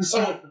rough.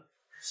 So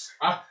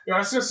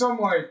I said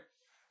something like,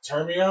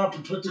 "Turn me up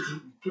and put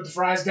the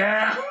fries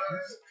down."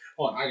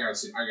 Hold on, I gotta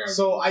see.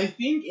 So I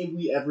think if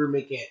we ever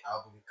make an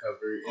album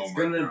cover, it's Oh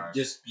my gonna God.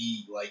 just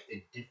be like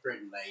the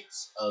different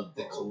nights of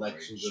the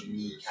collections of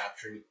me Jesus.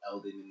 capturing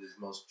Eldin in his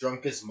most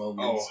drunkest Oh,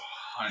 moments.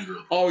 100.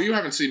 Oh, you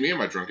haven't seen me in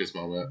my drunkest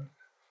moment.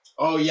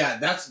 Oh yeah,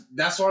 that's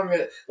what I'm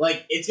gonna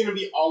like. It's gonna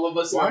be all of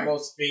us in Why? our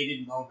most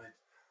faded moment.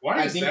 Why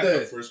I is think that the-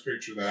 the first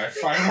picture that I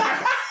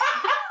find?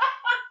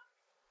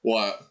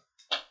 What?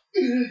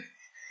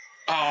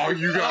 Oh,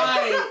 you got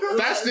Alright,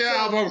 That's the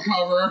album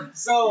cover.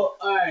 So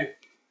alright,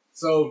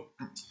 so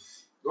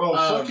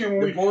fucking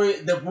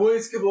the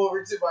boys come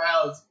over to my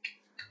house,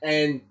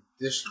 and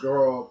this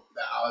girl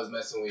that I was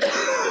messing with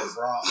is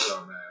raw,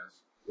 dumbass,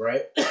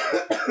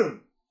 right?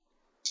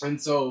 And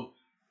so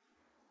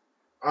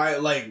I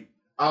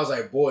was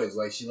like, boys,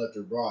 like she left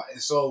her bra,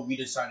 and so we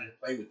decided to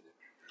play with it.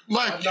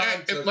 Like,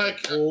 took like,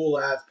 a cool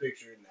ass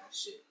picture in that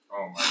shit.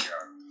 Oh my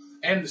god!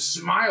 And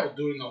Smile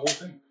doing the whole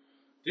thing.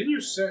 Didn't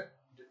you set?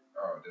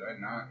 Oh, did I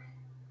not?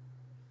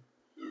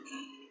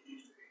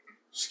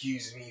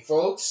 Excuse me,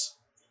 folks.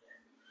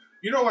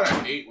 You know what I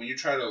hate when you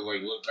try to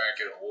like look back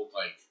at old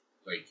like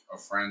a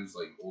friend's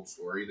like old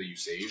story that you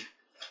saved,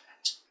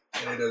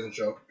 And it doesn't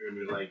show. and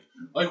you're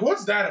like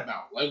what's that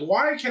about? Like,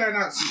 why can I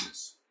not see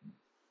this?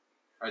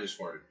 I just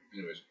farted.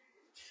 Anyways,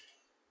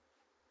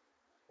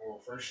 Well,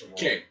 first of all,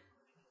 okay.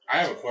 I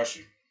have a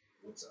question.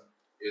 what's up?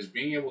 Is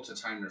being able to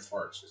time your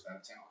farts, is that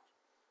a talent?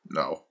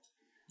 no.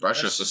 That's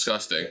just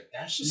disgusting.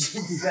 That's just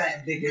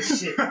that big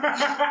as shit.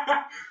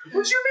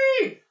 What you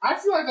mean? I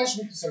feel like that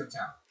should be considered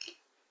talent.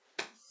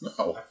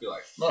 No. I feel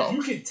like No. if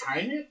you can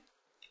time it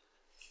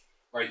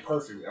like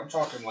perfectly. I'm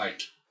talking like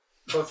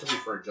perfectly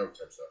for a joke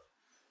type stuff.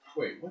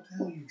 Wait, what the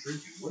hell are you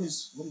drinking? What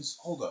is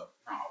hold up.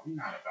 No, we're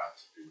not about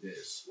to do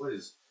this. What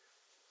is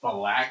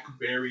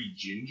blackberry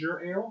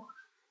ginger ale?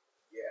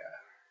 Yeah.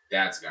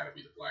 That's gotta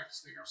be the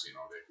blackest thing I've seen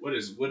all day.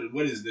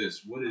 What is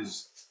this? What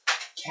is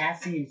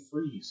caffeine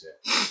free, you said?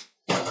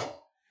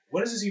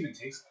 What does this even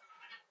taste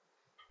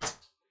like?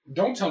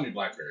 Don't tell me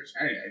blackberries.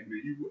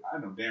 I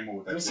know damn well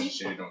with that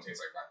shit it don't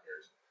taste like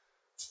blackberries.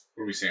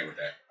 What are we saying with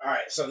that?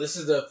 Alright, so this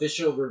is the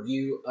official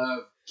review of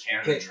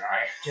Canada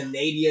Dry.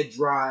 Canadian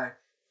Dry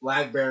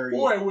Blackberry.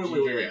 Wait.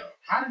 Ginger Ale.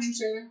 How did you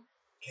say that?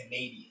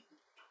 Canadian.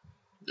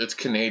 It's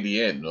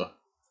Canadian.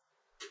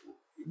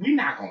 We're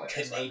not gonna let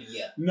this slide.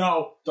 Canadian.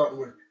 No,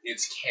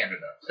 it's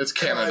Canada. It's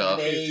Canada.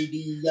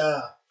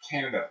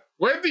 Canada.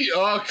 Where'd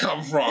the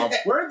come from?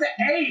 Where'd the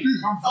A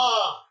come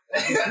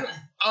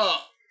from?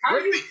 How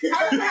do you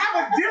have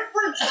a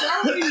different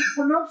sounding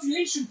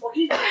pronunciation for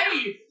each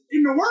A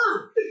in the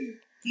word?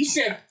 He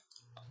said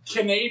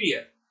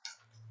Canadian.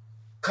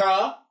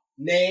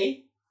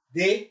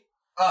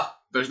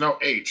 There's no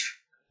H.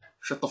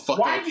 Shut the fuck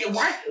up. Why? Fuck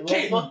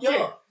you. Fuck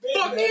you.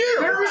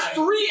 There's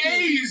 3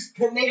 A's.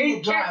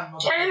 Canadian drive,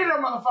 Canada,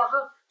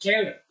 motherfucker.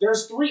 Canada.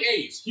 There's 3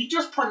 A's. He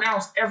just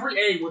pronounced every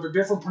A with a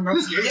different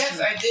pronunciation. Yes,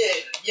 I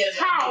did. Yes.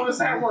 How does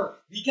that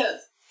work?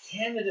 Because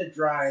Canada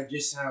Dry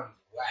just sounds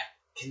whack.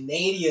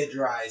 Canada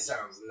Dry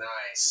sounds nice.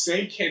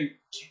 Say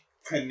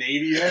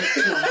Canadian to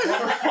a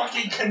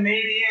motherfucking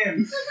Canadian,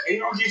 and you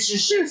don't get your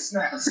shit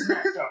smacked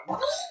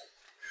up.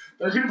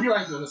 They're gonna be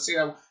like, let's say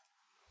that.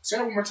 Say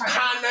that one more time.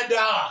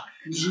 Canada.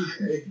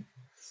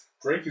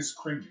 Drake is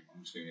cringing.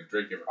 I'm just kidding. If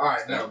Drake ever. All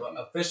right, no, but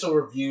official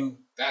review.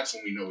 That's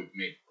when we know we've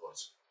made the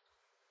boys.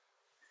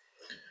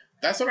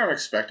 That's what I'm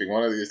expecting.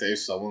 One of these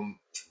days, someone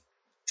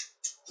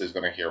is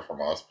gonna hear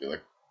from us. Be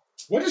like,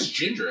 What is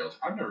ginger ale?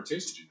 I've never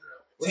tasted ginger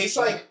ale. Tastes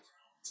like.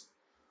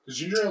 Does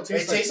ginger ale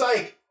taste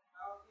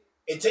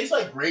It tastes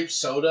like grape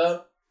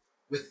soda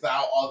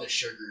without all the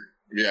sugar.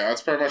 yeah,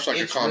 it's pretty much like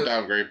It's a calm really-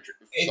 down grape juice.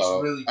 it's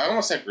So, really I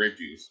almost said grape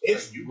juice.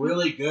 It's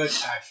Really good,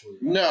 actually.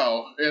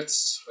 No,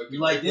 it's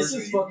Like, this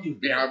is fucking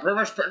good. yeah, pretty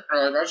much.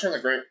 Imagine the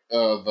grape.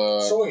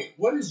 The So wait,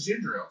 what does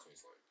ginger ale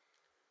taste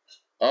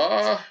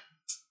like?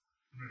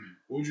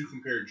 What would you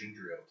compare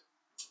ginger ale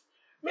to?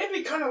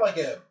 maybe kind of like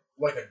a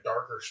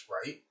darker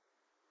Sprite.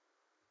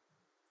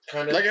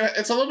 Kind of like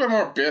it's a little bit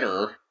more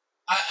bitter.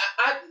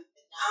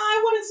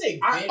 I wouldn't say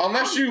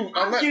bitter.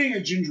 I'm getting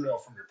a ginger ale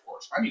from your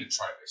porch. I need to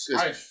try this.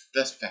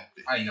 That's fat.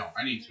 I know.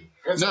 I need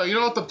to. No, you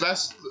know what the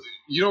best?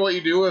 You know what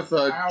you do with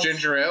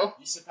ginger ale?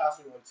 You should pass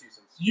me one too.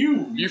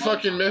 You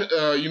fucking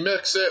you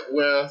mix it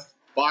with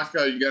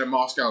vodka. You get a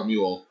Moscow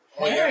Mule.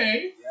 Oh, yeah.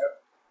 Hey.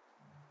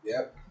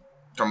 Yep.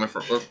 Coming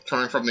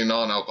from the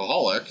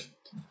non-alcoholic.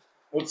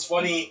 What's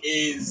funny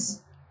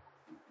is,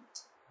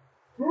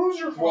 Who's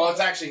your well, it's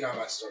actually not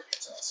my story to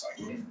tell, so I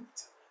can't.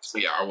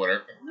 Yeah, I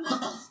wouldn't.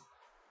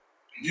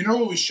 You know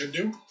what we should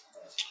do?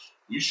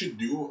 We should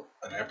do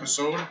an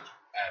episode at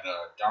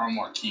Don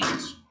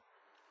Joaquin's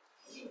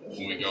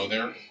when we go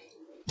there,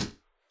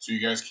 so you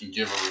guys can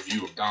give a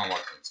review of Don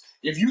Joaquin's.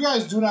 If you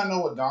guys do not know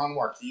what Don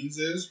Joaquin's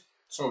is,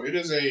 so it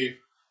is a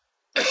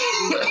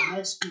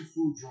Mexican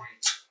food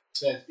joint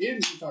that's in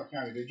Utah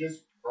County. They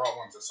just brought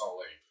one to Salt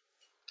Lake.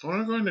 I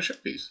want to go into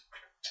Chippies.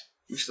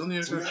 We still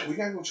need to go. We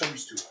gotta go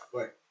Chubby's too,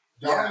 but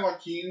Yeah. Don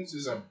Joaquin's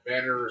is a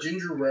better.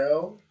 Ginger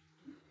ale.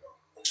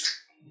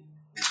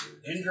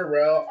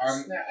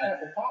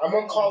 I'm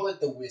gonna call it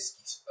the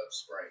whiskey of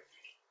Sprite.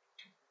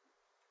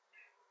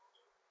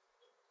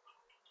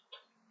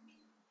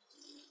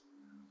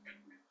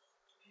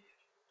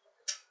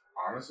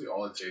 Honestly,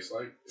 all it tastes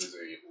like is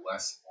a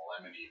less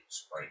lemony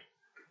Sprite.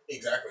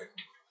 Exactly.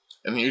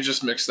 And you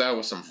just mix that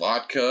with some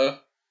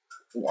vodka.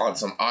 Want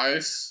some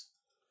ice?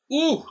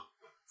 Ooh,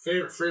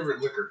 Favorite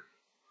liquor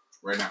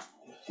right now.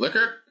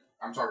 liquor,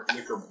 I'm talking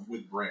liquor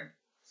with brand.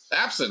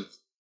 absinthe.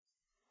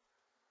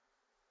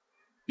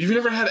 You've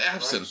never had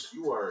absinthe.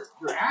 Right?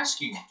 You're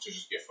asking to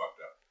just get fucked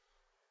up.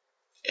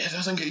 It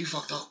doesn't get you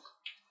fucked up.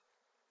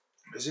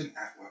 Is it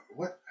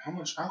what? How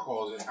much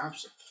alcohol is in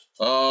absinthe?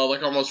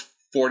 Like almost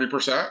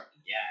 40%. Yeah,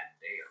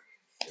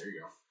 damn. There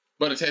you go.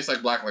 But it tastes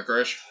like black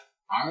licorice.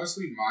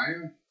 Honestly,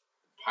 mine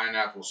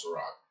pineapple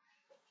Ciroc.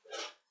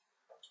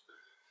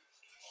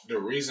 The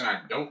reason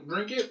I don't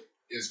drink it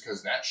is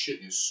because that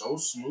shit is so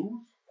smooth.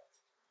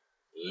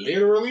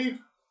 Literally,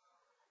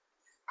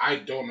 I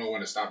don't know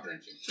when to stop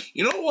drinking.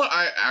 You know what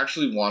I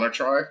actually want to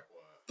try?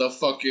 The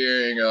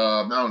fucking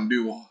Mountain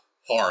Dew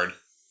Hard.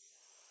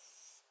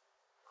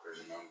 There's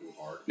a Mountain Dew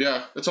Hard.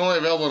 Yeah, it's only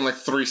available in like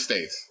 3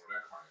 states. Well,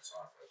 that kind of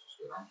soft is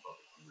good. I'm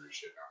fucking hungry as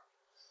shit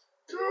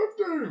now. God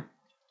damn.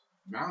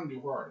 Mountain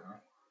Dew Hard, huh?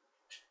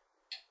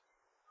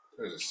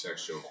 There's a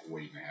sex joke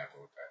waiting to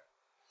happen with that.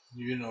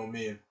 You know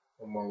me.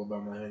 I'm all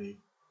about my honey.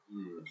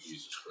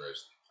 Jesus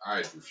Christ. I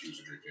refuse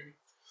to drink Henny.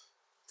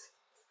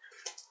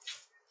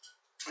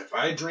 If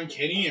I drink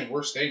Henny and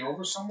we're staying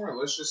over somewhere,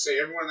 let's just say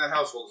everyone in that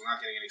household is not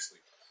getting any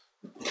sleep.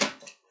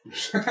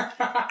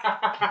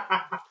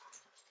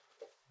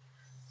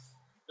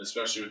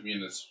 Especially with me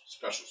in this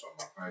special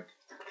song. Like,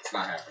 it's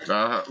not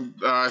happening.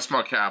 I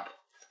smell cap.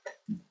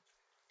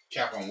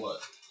 Cap on what?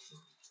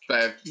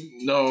 That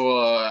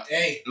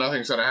Hey,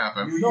 nothing's gonna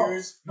happen. New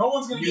Year's. No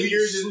one's gonna New get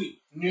Year's is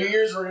sleep. New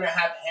Year's. We're gonna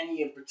have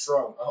Henny and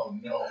Patron. Oh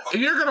no.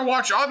 You're gonna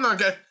watch Adnan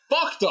get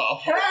fucked up.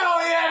 Hell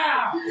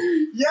yeah!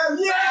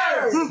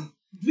 Yes!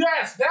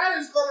 Yes, that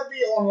is gonna be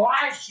on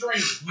live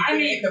stream. I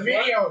need the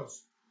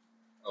videos.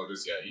 Oh,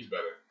 he's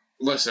better.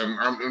 Listen,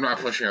 I'm not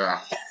pushing it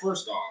out.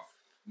 First off,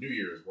 New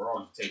Year's, we're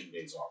all taking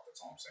days off.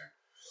 That's all I'm saying.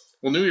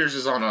 Well, New Year's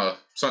is on a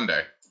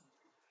Sunday.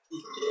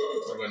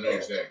 What about New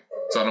Year's Day?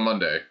 It's on a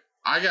Monday.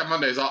 I get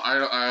Mondays off.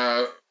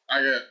 I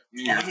get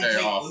New Year's Day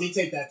off. Let me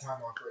take that time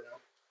off right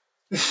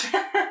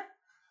now.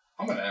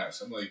 I'm gonna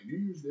ask. I'm like, New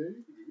Year's Day?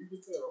 Did we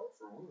get that off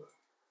or what?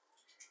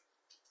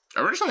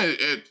 Originally,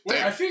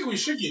 Wait, I think we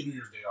should get New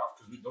Year's Day off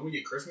because don't we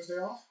get Christmas Day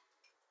off?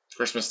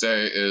 Christmas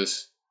Day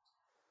is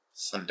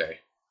Sunday.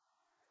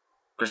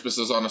 Christmas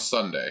is on a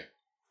Sunday.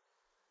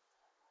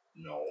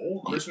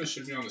 No, Christmas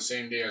should be on the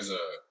same day as a.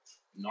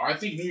 No, I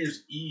think New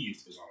Year's Eve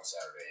is on a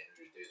Saturday and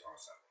New Year's Day is on a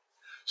Sunday.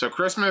 So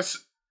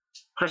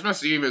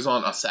Christmas Eve is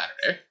on a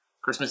Saturday.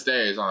 Christmas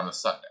Day is on a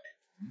Sunday.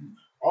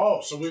 Oh,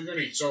 so we're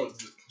gonna. So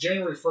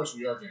January 1st,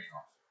 we are getting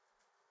off.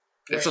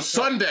 It's a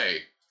Sunday.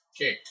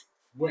 Okay.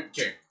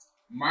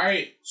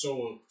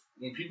 So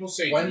when people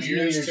say When's New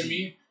Year's to Eve?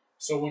 me,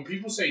 so when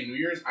people say New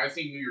Year's, I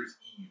think New Year's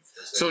Eve.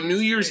 So New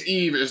Year's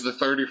Eve is the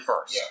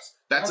 31st. Yes.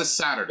 That's a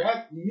Saturday.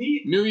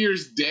 Me. New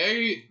Year's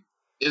Day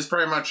is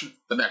pretty much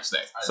the next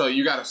day. So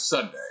you got a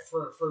Sunday.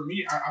 For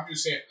me, I'm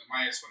just saying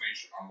my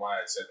explanation on why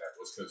I said that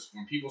was because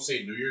when people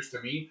say New Year's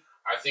to me,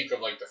 I think of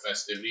like the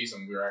festivities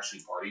and we're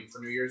actually partying for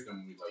New Year's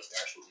than we like the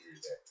actual New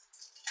Year's Day.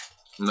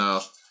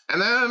 No.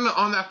 And then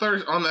on that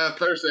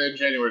Thursday in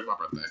January is my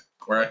birthday,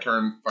 where I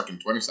turn fucking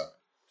 27.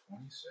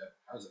 27.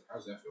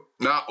 How's that feel?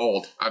 Not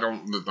old. I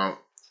don't.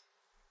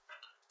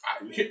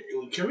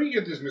 Can we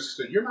get this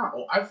mixed? You're not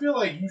old. I feel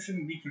like you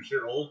shouldn't be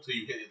considered old till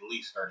you hit at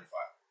least 35.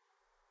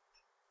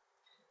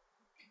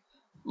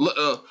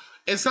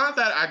 It's not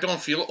that I don't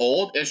feel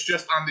old. It's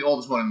just I'm the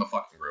oldest one in the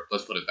fucking group.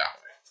 Let's put it that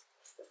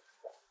way.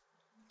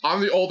 I'm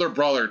the older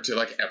brother to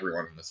like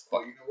everyone in this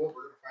Well, fucking. you know what?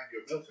 We're gonna find you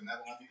a MILF, and that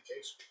will not be the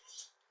case.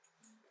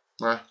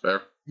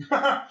 Fair.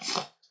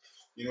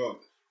 You know,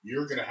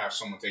 you're gonna have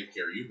someone take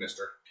care of you,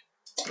 mister.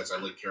 As I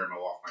lick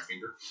caramel off my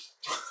finger.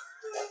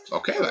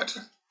 Okay then.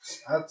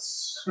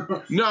 That's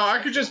No, I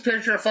could just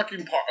picture a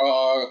fucking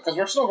because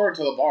we're still going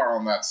to the bar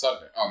on that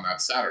Saturday. Why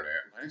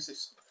did I say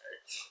Sunday?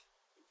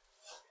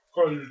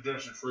 because you're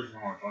just freezing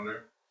on Sunday.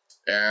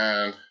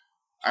 And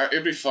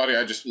it'd be funny.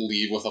 I just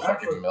leave with a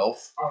fucking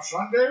MILF. On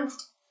Sunday,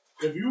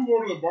 if you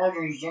go to the bars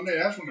on Sunday,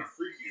 that's when the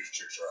freakiest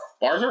chicks are out.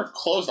 Bars are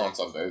closed on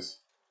Sundays.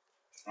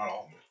 Not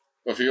all of them.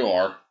 If you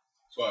are,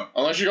 But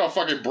unless you go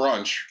fucking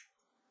brunch.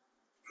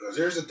 because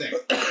here's the thing,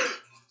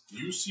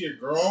 you see a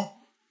girl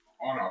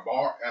at a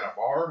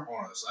bar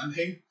on a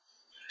Sunday,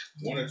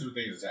 one of two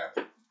things is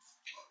happening.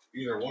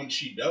 Either one,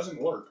 she doesn't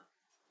work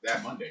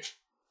that Monday,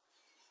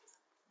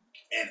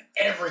 and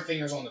everything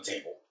is on the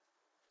table,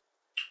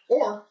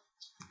 or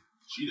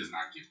she does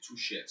not give two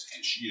shits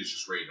and she is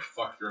just ready to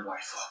fuck your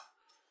life up.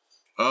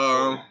 What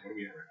are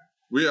we at right now?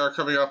 We are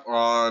coming up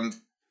on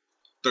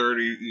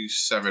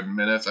 37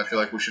 minutes. I feel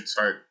like we should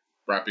start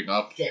wrapping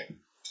up. Okay,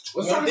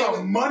 let's talk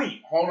about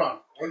money. Hold on.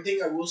 One thing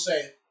I will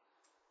say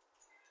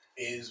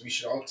is we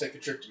should all take a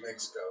trip to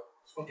Mexico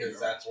because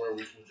that's where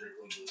we can drink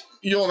legally.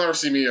 You'll never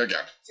see me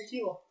again.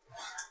 Tequila.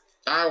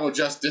 I will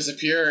just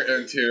disappear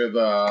into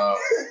the.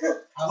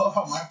 I love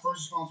how my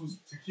first response was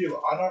tequila.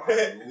 I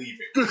don't believe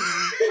it.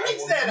 He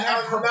said,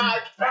 "I'm not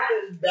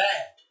coming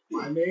back."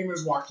 My name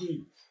is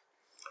Joaquin.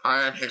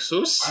 I am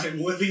Jesus. I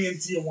am living in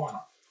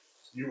Tijuana.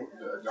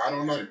 I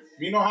don't know you.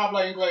 Me no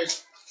habla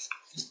inglés.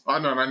 Oh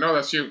no, I know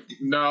that's you.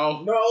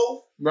 No,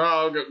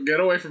 No. get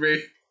away from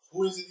me.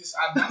 Who is it? This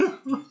Adnan.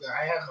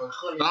 I have a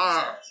honey.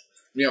 Ah,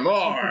 mi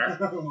amor.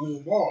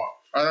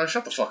 More.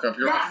 Shut the fuck up.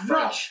 You're not No.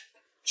 French.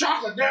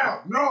 Chocolate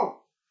down. No.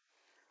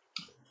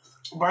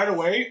 By the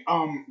way,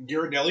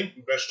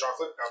 Ghirardelli, best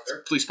chocolate out there.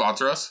 Please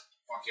sponsor us.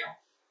 Fuck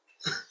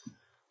yeah.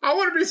 I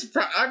wouldn't be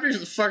surprised. I'd be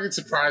fucking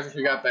surprised if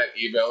we got that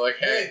email. Like,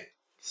 hey,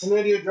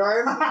 Canadian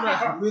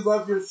Drive, we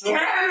love your show.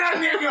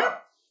 Canada, nigga.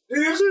 It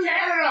is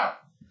Canada.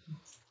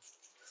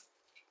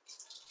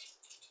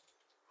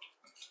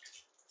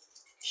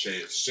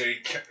 Say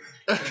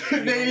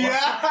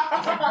Yeah.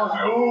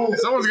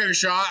 someone's getting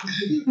shot.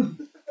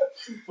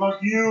 Fuck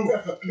you.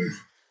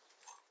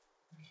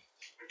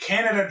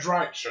 Canada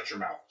Dry. Shut your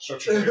mouth.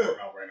 Shut your mouth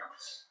right now.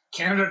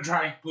 Canada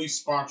Dry, please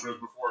sponsor us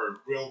before it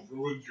will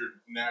ruin your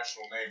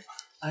national name.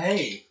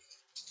 Hey,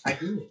 I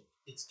do it.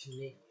 It's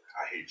Canadian.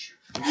 I hate you.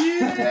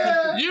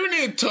 Yeah. You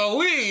need to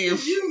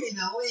leave. You need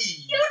to leave.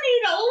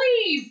 need to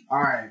leave. All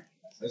right,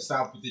 let's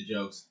stop with the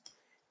jokes.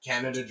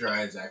 Canada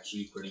Dry is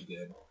actually pretty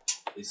good.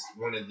 It's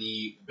one of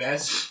the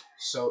best.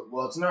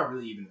 Well, it's not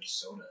really even a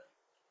soda.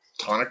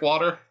 Tonic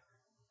water?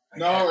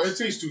 No, it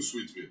tastes too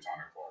sweet to be a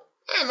tonic water.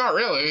 Not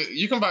really.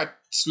 You can buy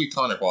sweet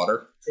tonic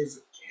water. Is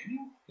it? Can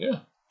you? Yeah.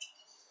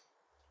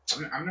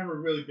 I've never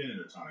really been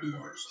into tonic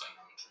water. So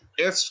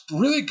It's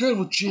really good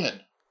with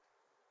gin.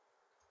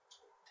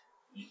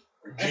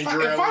 if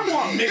I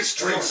want mixed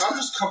drinks, I'm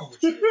just coming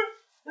with you.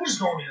 We're just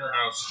going to your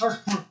house.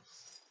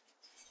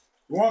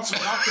 You want some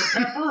Dr.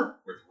 Pepper?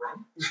 With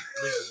rum?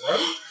 With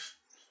rum?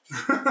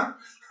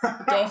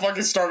 Don't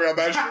fucking start me on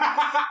that shit.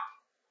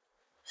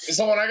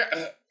 So when I got...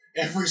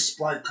 Every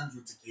Sprite comes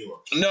with tequila.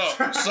 No,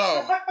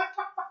 so...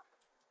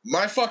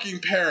 My fucking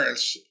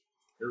parents...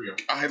 Here we go.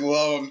 I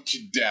love them to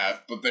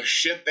death, but the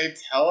shit they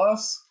tell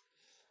us...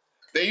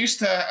 They used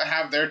to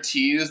have their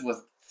teas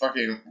with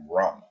fucking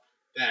rum.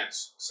 That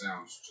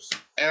sounds just...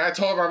 And I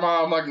told my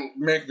mom, like,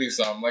 make me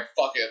some. Like,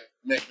 fuck it,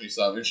 make me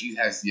some. And she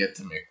has yet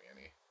to make me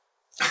any.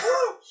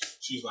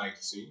 She's like,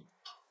 see?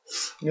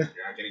 Yeah.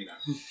 You're not getting that,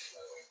 by the way.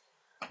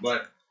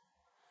 But,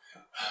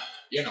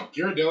 you know,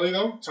 Ghirardelli,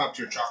 though, top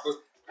tier chocolate.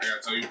 I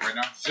gotta tell you right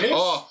now. This,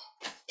 Oh,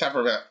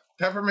 peppermint.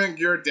 Peppermint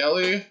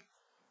Ghirardelli.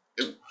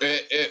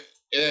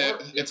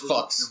 It's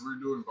fucks. If we're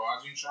doing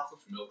Bosnian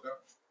chocolates, Milka.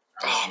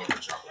 I love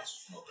Milka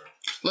chocolates. Milka.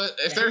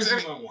 If there's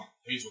any. Hazelnut one.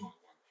 Hazelnut one.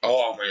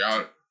 Oh my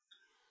god.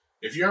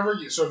 If you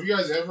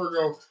guys ever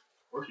go,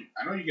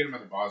 I know you get them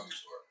at the Bosnian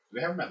store. Do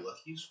they have them at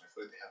Lucky's? I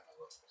feel like they have them at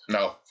Lucky's.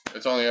 No,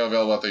 it's only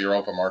available at the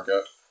Europa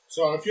market.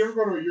 So if you ever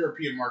go to a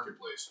European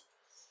marketplace,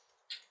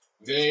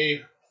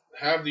 they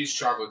have these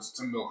chocolates.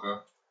 It's a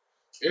Milka.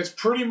 It's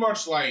pretty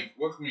much like,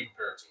 what can we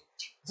compare it to?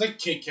 It's like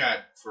Kit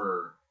Kat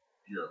for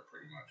Europe,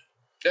 pretty much.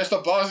 It's the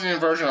Bosnian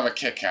version of a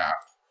Kit Kat.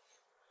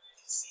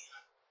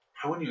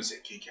 I wouldn't even say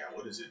Kit Kat.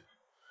 What is it?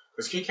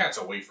 Because Kit Kat's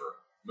a wafer.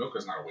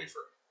 Milka's not a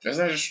wafer.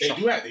 Isn't it just They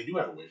do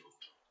have a wafer.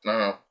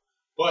 No.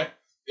 But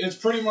it's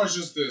pretty much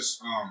just this,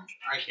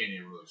 I can't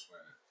even really explain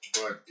it.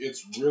 But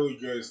it's really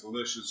good. It's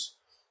delicious.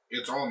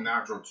 It's all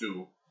natural,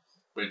 too.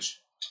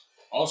 Which,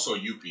 also,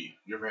 Yuppie.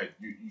 You ever had,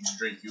 you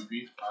drink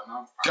Yuppie?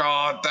 Adnan?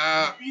 God,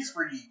 that. Yuppie's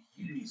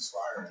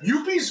fire.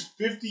 Yuppie's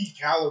 50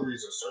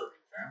 calories a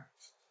serving, man.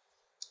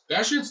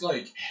 That shit's,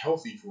 like,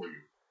 healthy for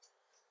you.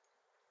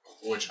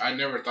 Which I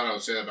never thought I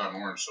would say that about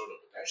an orange soda,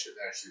 but that shit's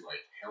actually,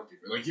 like, healthy.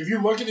 Like, if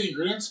you look at the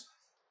ingredients,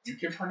 you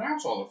can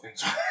pronounce all the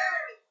things.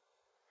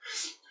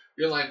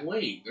 You're like,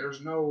 wait,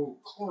 there's no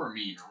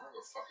chloramine or whatever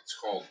the fuck it's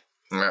called.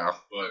 Yeah.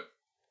 But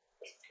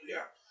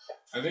yeah,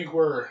 I think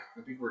we're.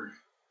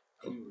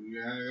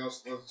 You got anything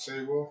else to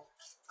say, Will?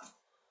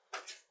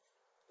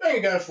 Thank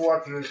you guys for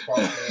watching this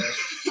podcast.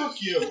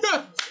 Fuck you.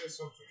 Say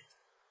something.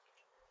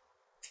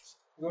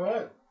 Go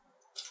ahead.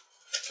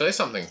 Say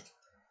something.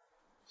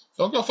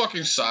 Don't go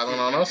fucking silent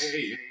on us.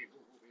 Hey.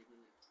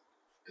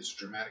 It's a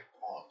dramatic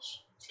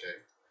pause. Okay.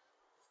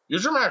 Your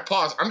dramatic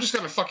pause. I'm just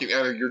gonna fucking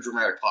edit your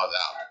dramatic pause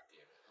out.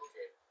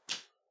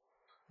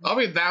 I'll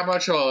be that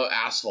much of an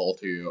asshole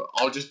to you.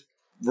 I'll just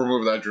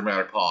remove that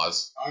dramatic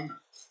pause.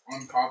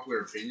 Unpopular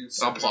opinion.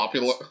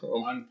 Unpopular.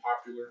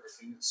 Unpopular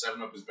opinion.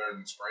 7-Up is better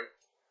than Sprite.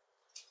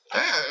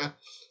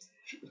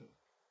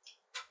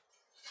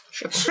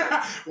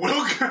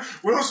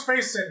 Will's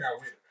face said, "No,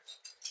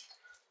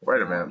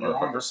 wait a minute. You're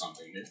on to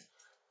something here.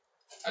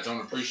 I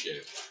don't appreciate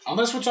it.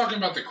 Unless we're talking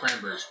about the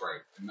cranberry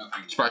Sprite.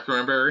 Nothing. Sprite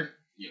cranberry.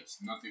 Yes,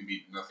 nothing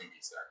beats that.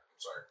 I'm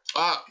sorry.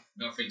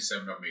 Nothing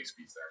 7-Up makes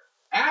beats that.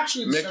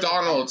 Actually,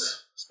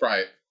 McDonald's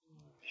Sprite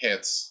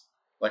hits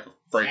like a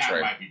freight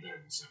train. That might be better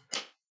than 7-Up.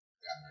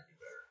 That might be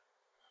better.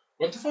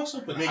 What the fuck's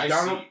up with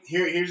McDonald's?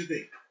 Here's the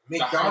thing.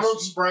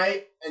 McDonald's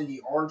Sprite and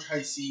the Orange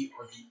High C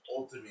are the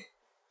ultimate.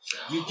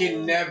 You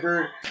can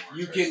never,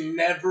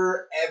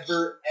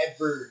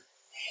 ever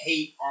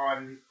hate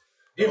on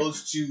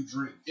those two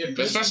drinks.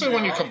 Especially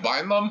when you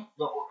combine them.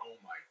 Oh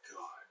my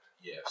god.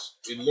 Yes.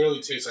 It literally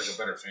tastes like a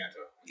better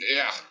Fanta.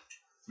 Yeah.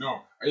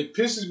 No, it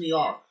pisses me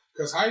off.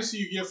 Because High C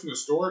you get from the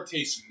store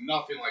tastes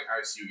nothing like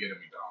High C you get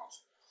at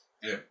McDonald's.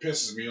 And it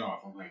pisses me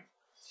off. I'm like,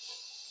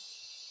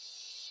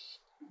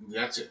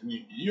 that's it.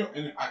 You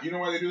know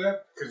why they do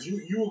that? Because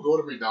you will go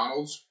to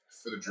McDonald's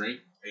for the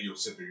drink, and you'll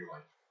sit there, you're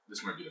like,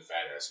 this might be the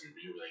fat ass of me,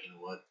 but you'll be like, you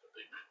know what? The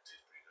Big Mac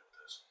tastes pretty good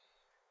with this.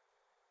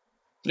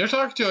 You're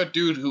talking to a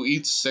dude who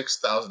eats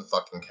 6,000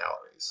 fucking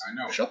calories. I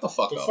know. Shut the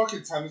fuck up. The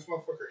fucking time this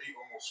motherfucker ate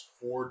almost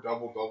 4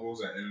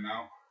 double-doubles at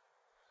In-N-Out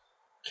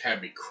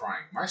had me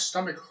crying. My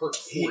stomach hurt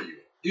for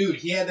you. Dude,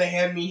 he had to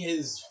hand me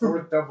his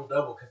 4th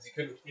double-double because he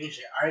couldn't finish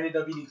it. I ended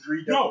up eating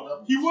 3 double-doubles.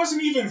 No, he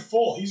wasn't even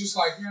full. He's just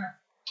like, yeah,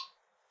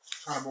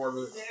 kind of bored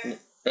with it.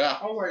 Yeah,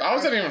 I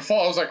wasn't even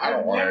full. I was like, I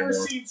don't want it I've never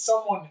anymore. seen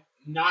someone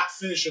not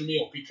finish a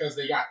meal because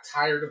they got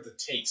tired of the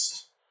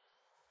taste.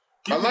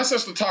 Unless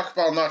it's the Taco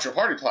Bell Nacho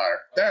Party Platter.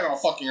 Then I'll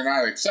fucking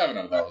annihilate 7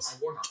 of those. I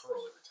want to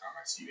hurl every time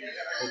I see that.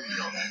 I hope you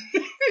know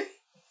that.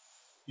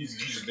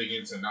 he's big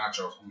into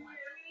nachos. I'm like,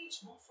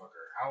 this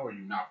motherfucker, how are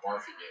you not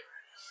barfing it?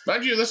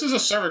 Mind you, this is a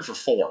serving for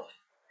 4.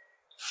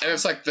 And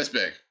it's like this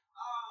big.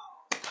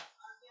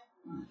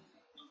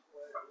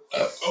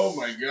 Oh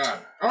my god.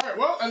 Alright,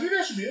 well, I think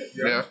that should be it.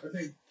 Yeah. I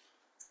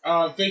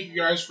think. Thank you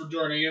guys for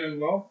joining in as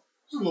well.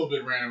 It's a little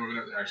bit random.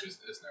 Actually,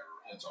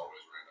 it's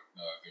always random.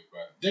 Now that I think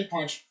about it. Dick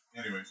punch.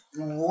 Anyways.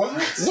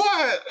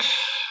 What?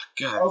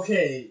 God.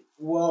 Okay,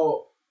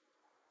 well,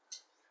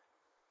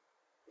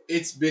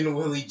 it's been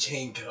Willie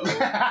Janko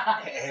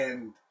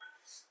and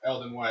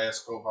Eldin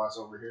YS Kovas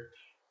over here.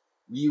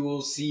 we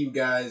will see you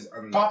guys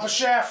on Papa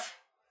Chef.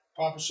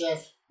 Papa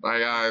Chef. Bye,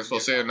 guys. We'll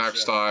see you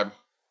next time.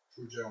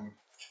 True gentleman.